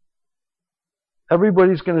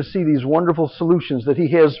 Everybody's going to see these wonderful solutions that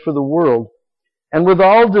he has for the world. And with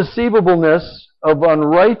all deceivableness of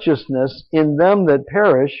unrighteousness in them that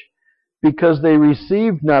perish, because they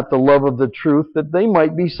received not the love of the truth, that they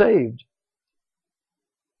might be saved.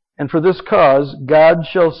 And for this cause God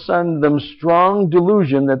shall send them strong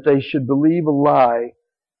delusion that they should believe a lie,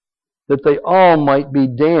 that they all might be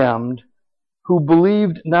damned, who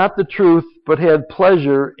believed not the truth, but had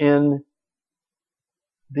pleasure in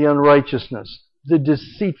the unrighteousness, the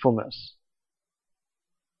deceitfulness.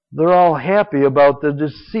 They're all happy about the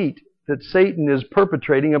deceit that Satan is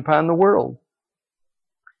perpetrating upon the world.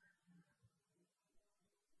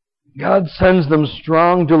 God sends them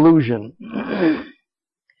strong delusion.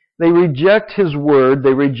 They reject his word,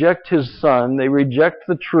 they reject his son, they reject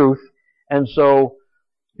the truth, and so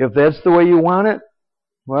if that's the way you want it,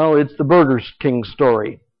 well, it's the Burger King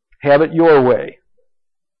story. Have it your way.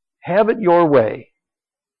 Have it your way.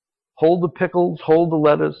 Hold the pickles, hold the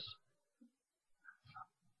lettuce.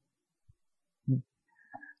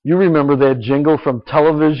 You remember that jingle from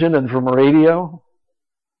television and from radio?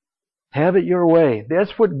 Have it your way.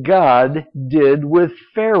 That's what God did with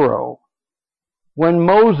Pharaoh when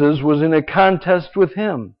Moses was in a contest with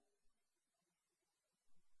him.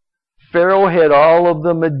 Pharaoh had all of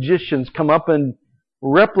the magicians come up and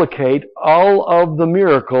replicate all of the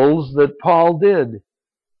miracles that Paul did.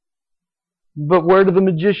 But where do the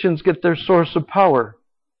magicians get their source of power?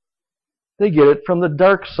 They get it from the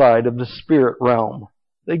dark side of the spirit realm.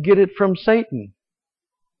 They get it from Satan.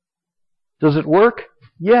 Does it work?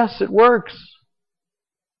 Yes, it works.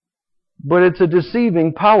 But it's a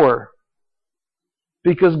deceiving power.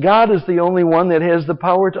 Because God is the only one that has the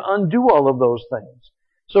power to undo all of those things.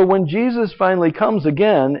 So when Jesus finally comes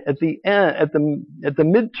again at the end, at the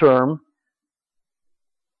midterm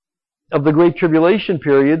of the Great Tribulation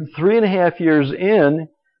period, 3.5 years in,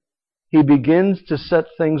 he begins to set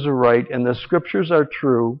things aright, and the Scriptures are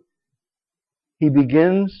true. He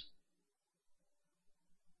begins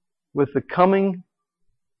with the coming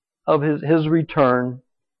of his return,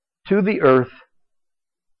 to the earth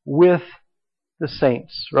with the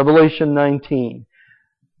saints. Revelation 19.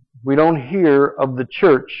 We don't hear of the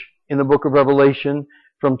church in the book of Revelation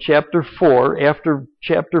from chapter 4, after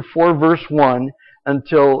chapter 4, verse 1,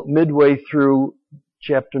 until midway through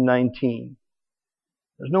chapter 19.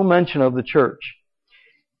 There's no mention of the church.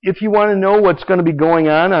 If you want to know what's going to be going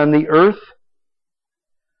on the earth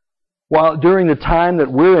during the time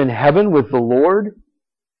that we're in heaven with the Lord,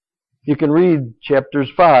 you can read chapters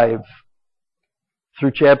 5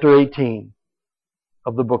 through chapter 18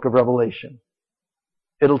 of the book of Revelation.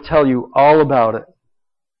 It'll tell you all about it.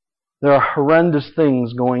 There are horrendous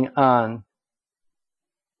things going on.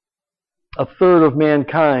 A third of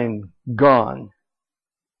mankind gone.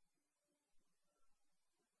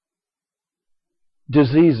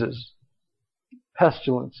 Diseases,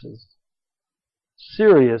 pestilences,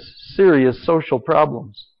 serious social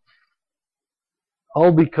problems.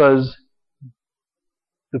 All because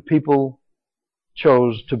the people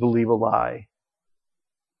chose to believe a lie.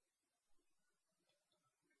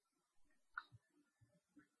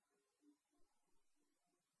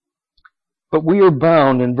 But we are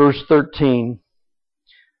bound, in verse 13,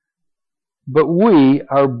 but we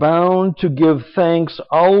are bound to give thanks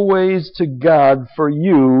always to God for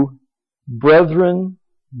you, brethren,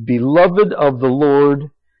 beloved of the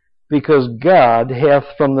Lord, because God hath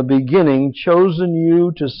from the beginning chosen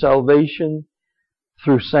you to salvation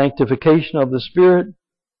through sanctification of the Spirit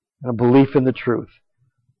and a belief in the truth.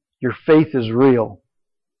 Your faith is real.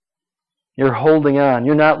 You're holding on.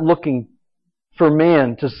 You're not looking for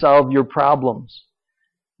man to solve your problems.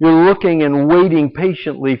 You're looking and waiting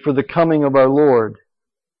patiently for the coming of our Lord,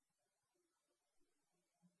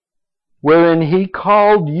 wherein He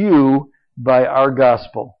called you by our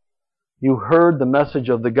gospel. You heard the message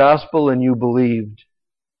of the gospel and you believed,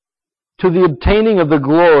 to the obtaining of the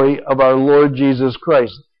glory of our Lord Jesus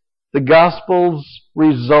Christ. The gospel's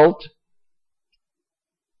result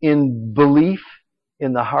in belief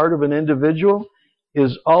in the heart of an individual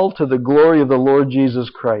is all to the glory of the Lord Jesus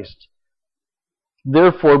Christ.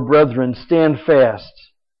 Therefore, brethren, stand fast.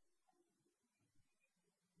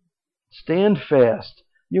 Stand fast.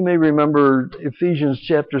 You may remember Ephesians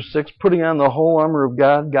chapter 6, putting on the whole armor of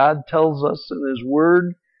God. God tells us in His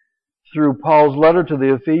Word, through Paul's letter to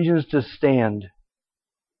the Ephesians, to stand.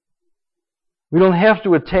 We don't have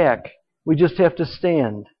to attack. We just have to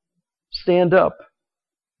stand. Stand up.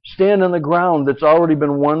 Stand on the ground that's already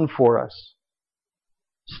been won for us.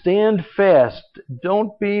 Stand fast.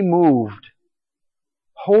 Don't be moved.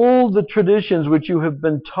 Hold the traditions which you have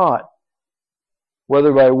been taught,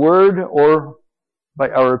 whether by word or by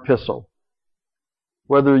our epistle.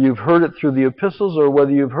 Whether you've heard it through the epistles or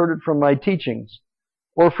whether you've heard it from my teachings,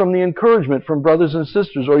 or from the encouragement from brothers and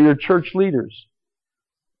sisters or your church leaders.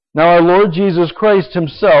 Now our Lord Jesus Christ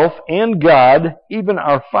Himself and God, even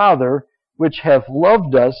our Father, which hath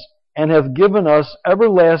loved us and hath given us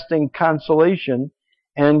everlasting consolation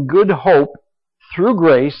and good hope through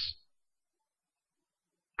grace,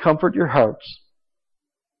 comfort your hearts.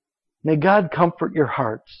 May God comfort your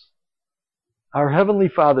hearts. Our Heavenly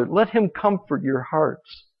Father, let Him comfort your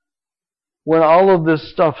hearts when all of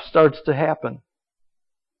this stuff starts to happen.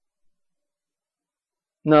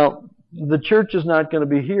 Now, the church is not going to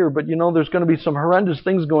be here, but there's going to be some horrendous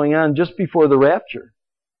things going on just before the rapture.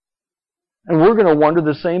 And we're going to wonder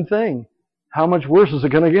the same thing. How much worse is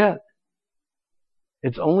it going to get?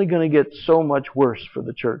 It's only going to get so much worse for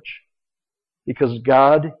the church, because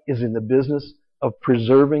God is in the business of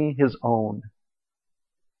preserving His own.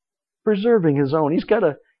 Preserving His own. He's got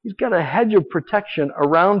a hedge of protection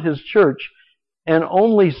around His church, and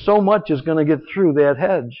only so much is going to get through that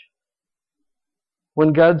hedge.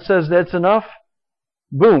 When God says that's enough,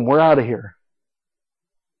 boom, we're out of here.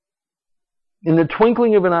 In the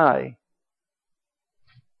twinkling of an eye.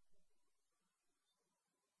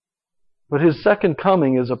 But His second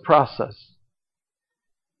coming is a process.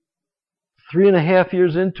 3.5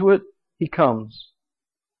 years into it, He comes.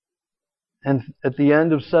 And at the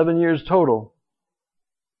end of 7 years total,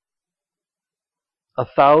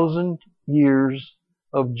 1,000 years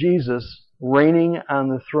of Jesus reigning on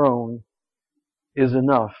the throne is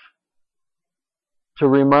enough to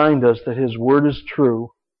remind us that His Word is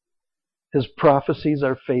true, His prophecies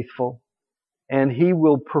are faithful, and He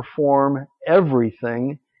will perform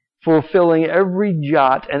everything, fulfilling every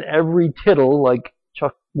jot and every tittle, like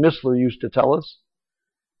Chuck Missler used to tell us.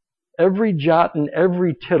 Every jot and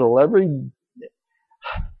every tittle,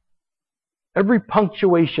 every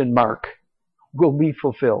punctuation mark will be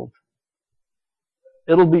fulfilled.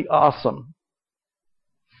 It'll be awesome.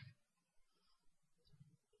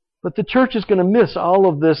 But the church is going to miss all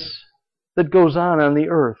of this that goes on the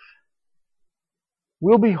earth.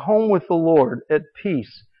 We'll be home with the Lord at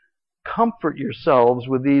peace. Comfort yourselves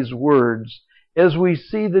with these words as we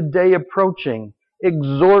see the day approaching.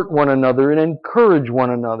 Exhort one another and encourage one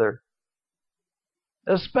another,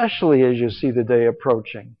 especially as you see the day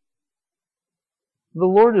approaching. The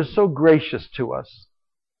Lord is so gracious to us,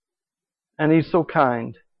 and He's so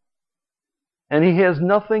kind, and He has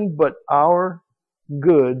nothing but our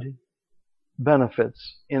good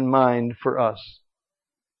benefits in mind for us.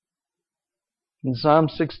 In Psalm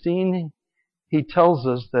 16, He tells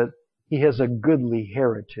us that He has a goodly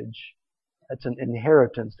heritage. That's an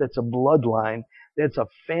inheritance. That's a bloodline. That's a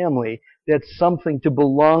family. That's something to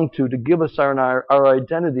belong to give us our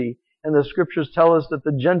identity. And the Scriptures tell us that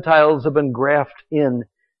the Gentiles have been grafted in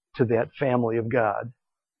to that family of God.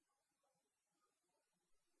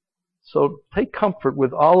 So take comfort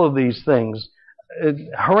with all of these things.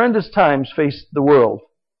 Horrendous times face the world.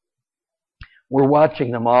 We're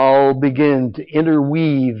watching them all begin to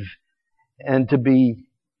interweave and to be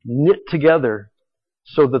knit together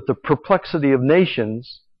so that the perplexity of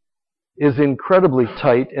nations is incredibly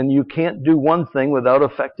tight, and you can't do one thing without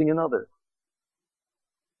affecting another.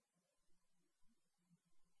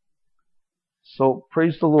 So,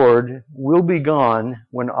 praise the Lord, we'll be gone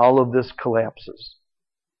when all of this collapses.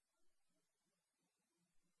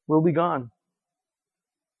 We'll be gone.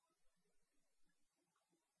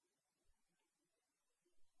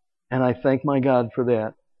 And I thank my God for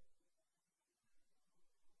that.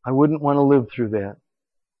 I wouldn't want to live through that.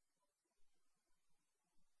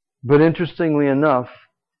 But interestingly enough,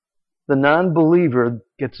 the non-believer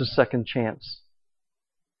gets a second chance.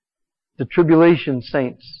 The tribulation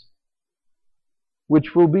saints,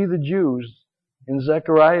 which will be the Jews. In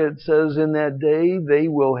Zechariah it says, in that day they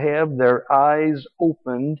will have their eyes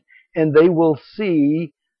opened and they will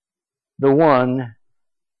see the one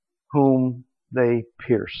whom they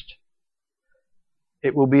pierced.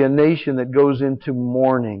 It will be a nation that goes into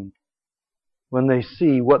mourning when they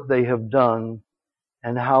see what they have done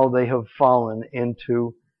and how they have fallen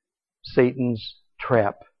into Satan's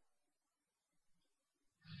trap.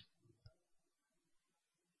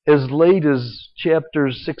 As late as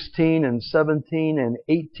chapters 16 and 17 and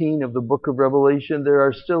 18 of the book of Revelation, there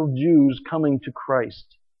are still Jews coming to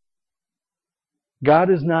Christ. God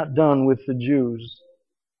is not done with the Jews.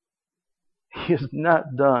 He is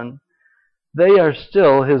not done. They are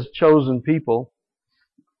still His chosen people.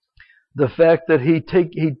 The fact that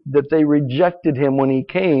that they rejected Him when He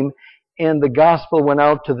came and the gospel went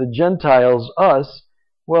out to the Gentiles, us,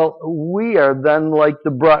 well, we are then like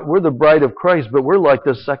the bride. We're the bride of Christ, but we're like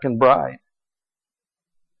the second bride.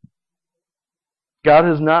 God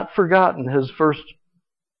has not forgotten His first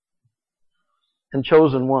and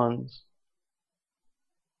chosen ones.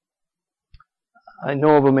 I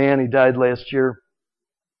know of a man, he died last year.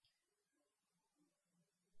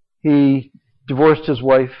 He divorced his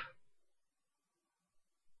wife,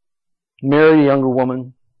 married a younger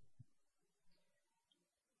woman,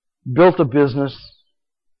 built a business,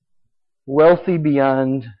 wealthy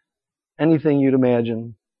beyond anything you'd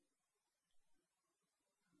imagine.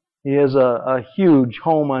 He has a huge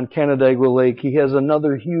home on Canandaigua Lake. He has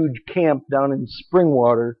another huge camp down in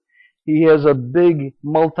Springwater. He has a big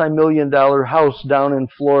multi-million-dollar house down in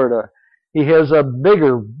Florida. He has a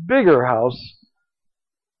bigger house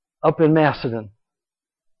up in Macedon.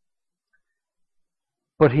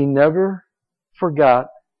 But he never forgot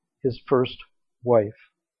his first wife.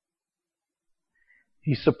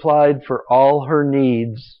 He supplied for all her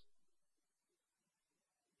needs.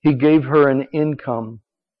 He gave her an income.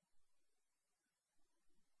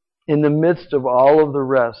 In the midst of all of the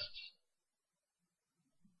rest,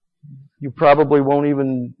 you probably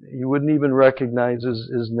you wouldn't even recognize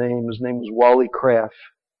his name. His name was Wally Kraft.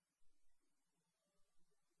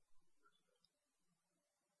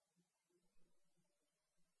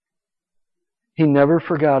 He never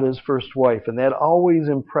forgot his first wife, and that always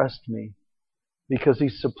impressed me because he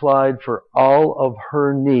supplied for all of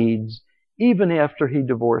her needs even after he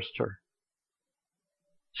divorced her.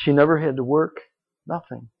 She never had to work,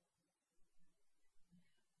 nothing.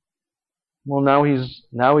 Well, now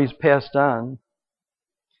he's passed on,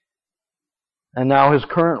 and now his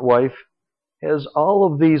current wife has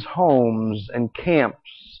all of these homes and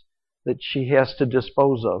camps that she has to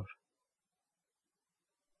dispose of.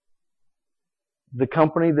 The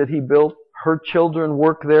company that he built, her children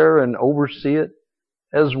work there and oversee it,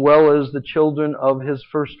 as well as the children of his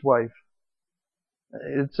first wife.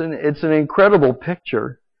 It's an incredible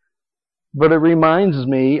picture, but it reminds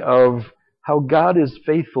me of how God is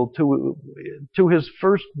faithful to His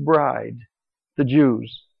first bride, the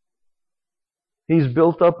Jews. He's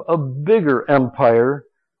built up a bigger empire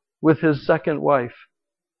with His second wife.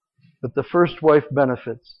 but the first wife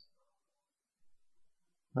benefits.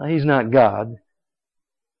 Now, he's not God,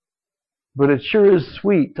 but it sure is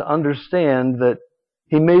sweet to understand that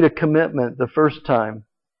he made a commitment the first time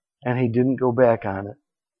and he didn't go back on it.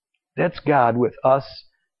 That's God with us.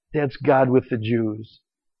 That's God with the Jews.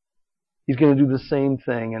 He's going to do the same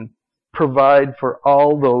thing and provide for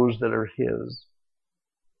all those that are his.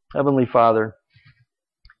 Heavenly Father,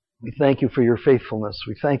 we thank you for your faithfulness.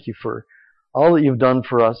 We thank you for all that you've done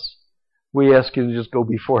for us. We ask you to just go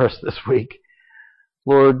before us this week.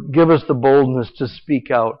 Lord, give us the boldness to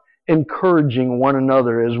speak out, encouraging one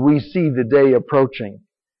another as we see the day approaching.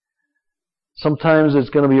 Sometimes it's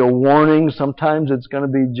going to be a warning. Sometimes it's going to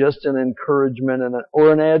be just an encouragement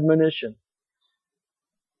or an admonition.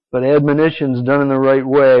 But admonitions done in the right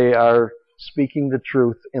way are speaking the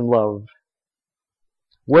truth in love.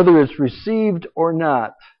 Whether it's received or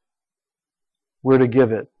not, we're to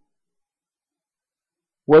give it.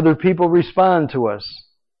 Whether people respond to us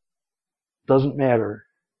doesn't matter.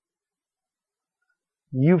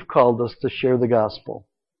 You've called us to share the gospel,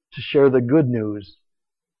 to share the good news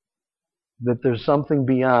that there's something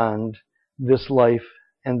beyond this life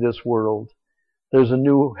and this world. There's a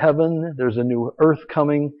new heaven, there's a new earth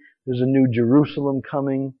coming, there's a new Jerusalem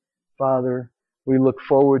coming. Father, we look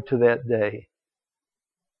forward to that day.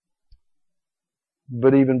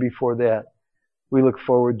 But even before that, we look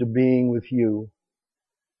forward to being with you.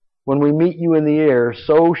 When we meet you in the air,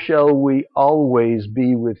 so shall we always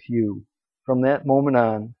be with you. From that moment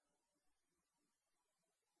on,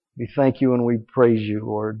 we thank you and we praise you,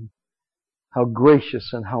 Lord. How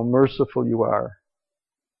gracious and how merciful you are.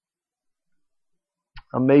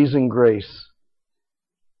 Amazing grace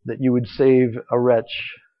that you would save a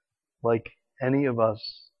wretch like any of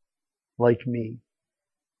us, like me.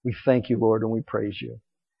 We thank you, Lord, and we praise you.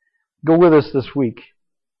 Go with us this week.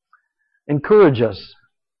 Encourage us.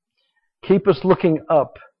 Keep us looking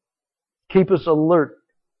up. Keep us alert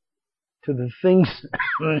to the things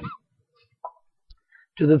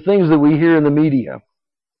that we hear in the media.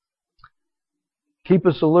 Keep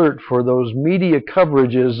us alert for those media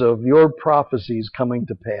coverages of your prophecies coming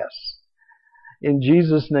to pass. In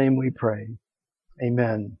Jesus' name we pray.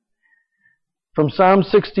 Amen. From Psalm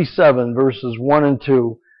 67, verses 1 and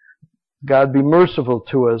 2, God be merciful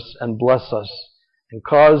to us and bless us, and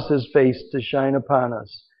cause his face to shine upon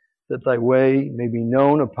us, that thy way may be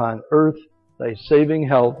known upon earth, thy saving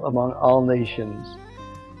help among all nations.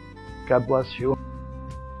 God bless you.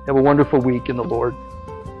 Have a wonderful week in the Lord.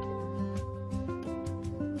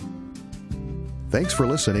 Thanks for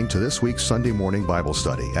listening to this week's Sunday morning Bible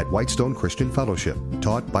study at Whitestone Christian Fellowship,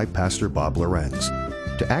 taught by Pastor Bob Lorenz.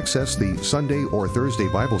 To access the Sunday or Thursday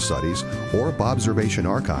Bible studies or Bobservation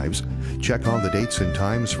archives, check on the dates and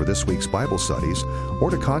times for this week's Bible studies, or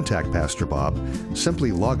to contact Pastor Bob,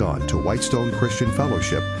 simply log on to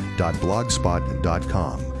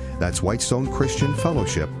whitestonechristianfellowship.blogspot.com. That's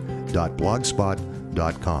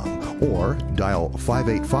whitestonechristianfellowship.blogspot.com, or dial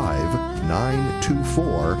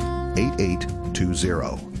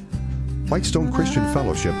 585-924-8820. Whitestone Christian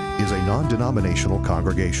Fellowship is a non-denominational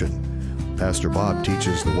congregation. Pastor Bob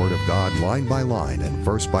teaches the Word of God line by line and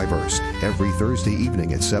verse by verse every Thursday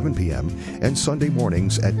evening at 7 p.m. and Sunday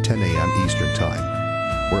mornings at 10 a.m. Eastern Time.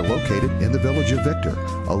 We're located in the village of Victor,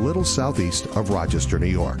 a little southeast of Rochester, New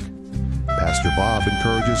York. Pastor Bob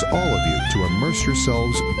encourages all of you to immerse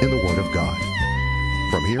yourselves in the Word of God.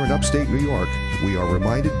 From here in upstate New York, we are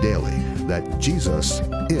reminded daily that Jesus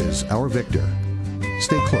is our victor.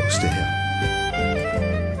 Stay close to him.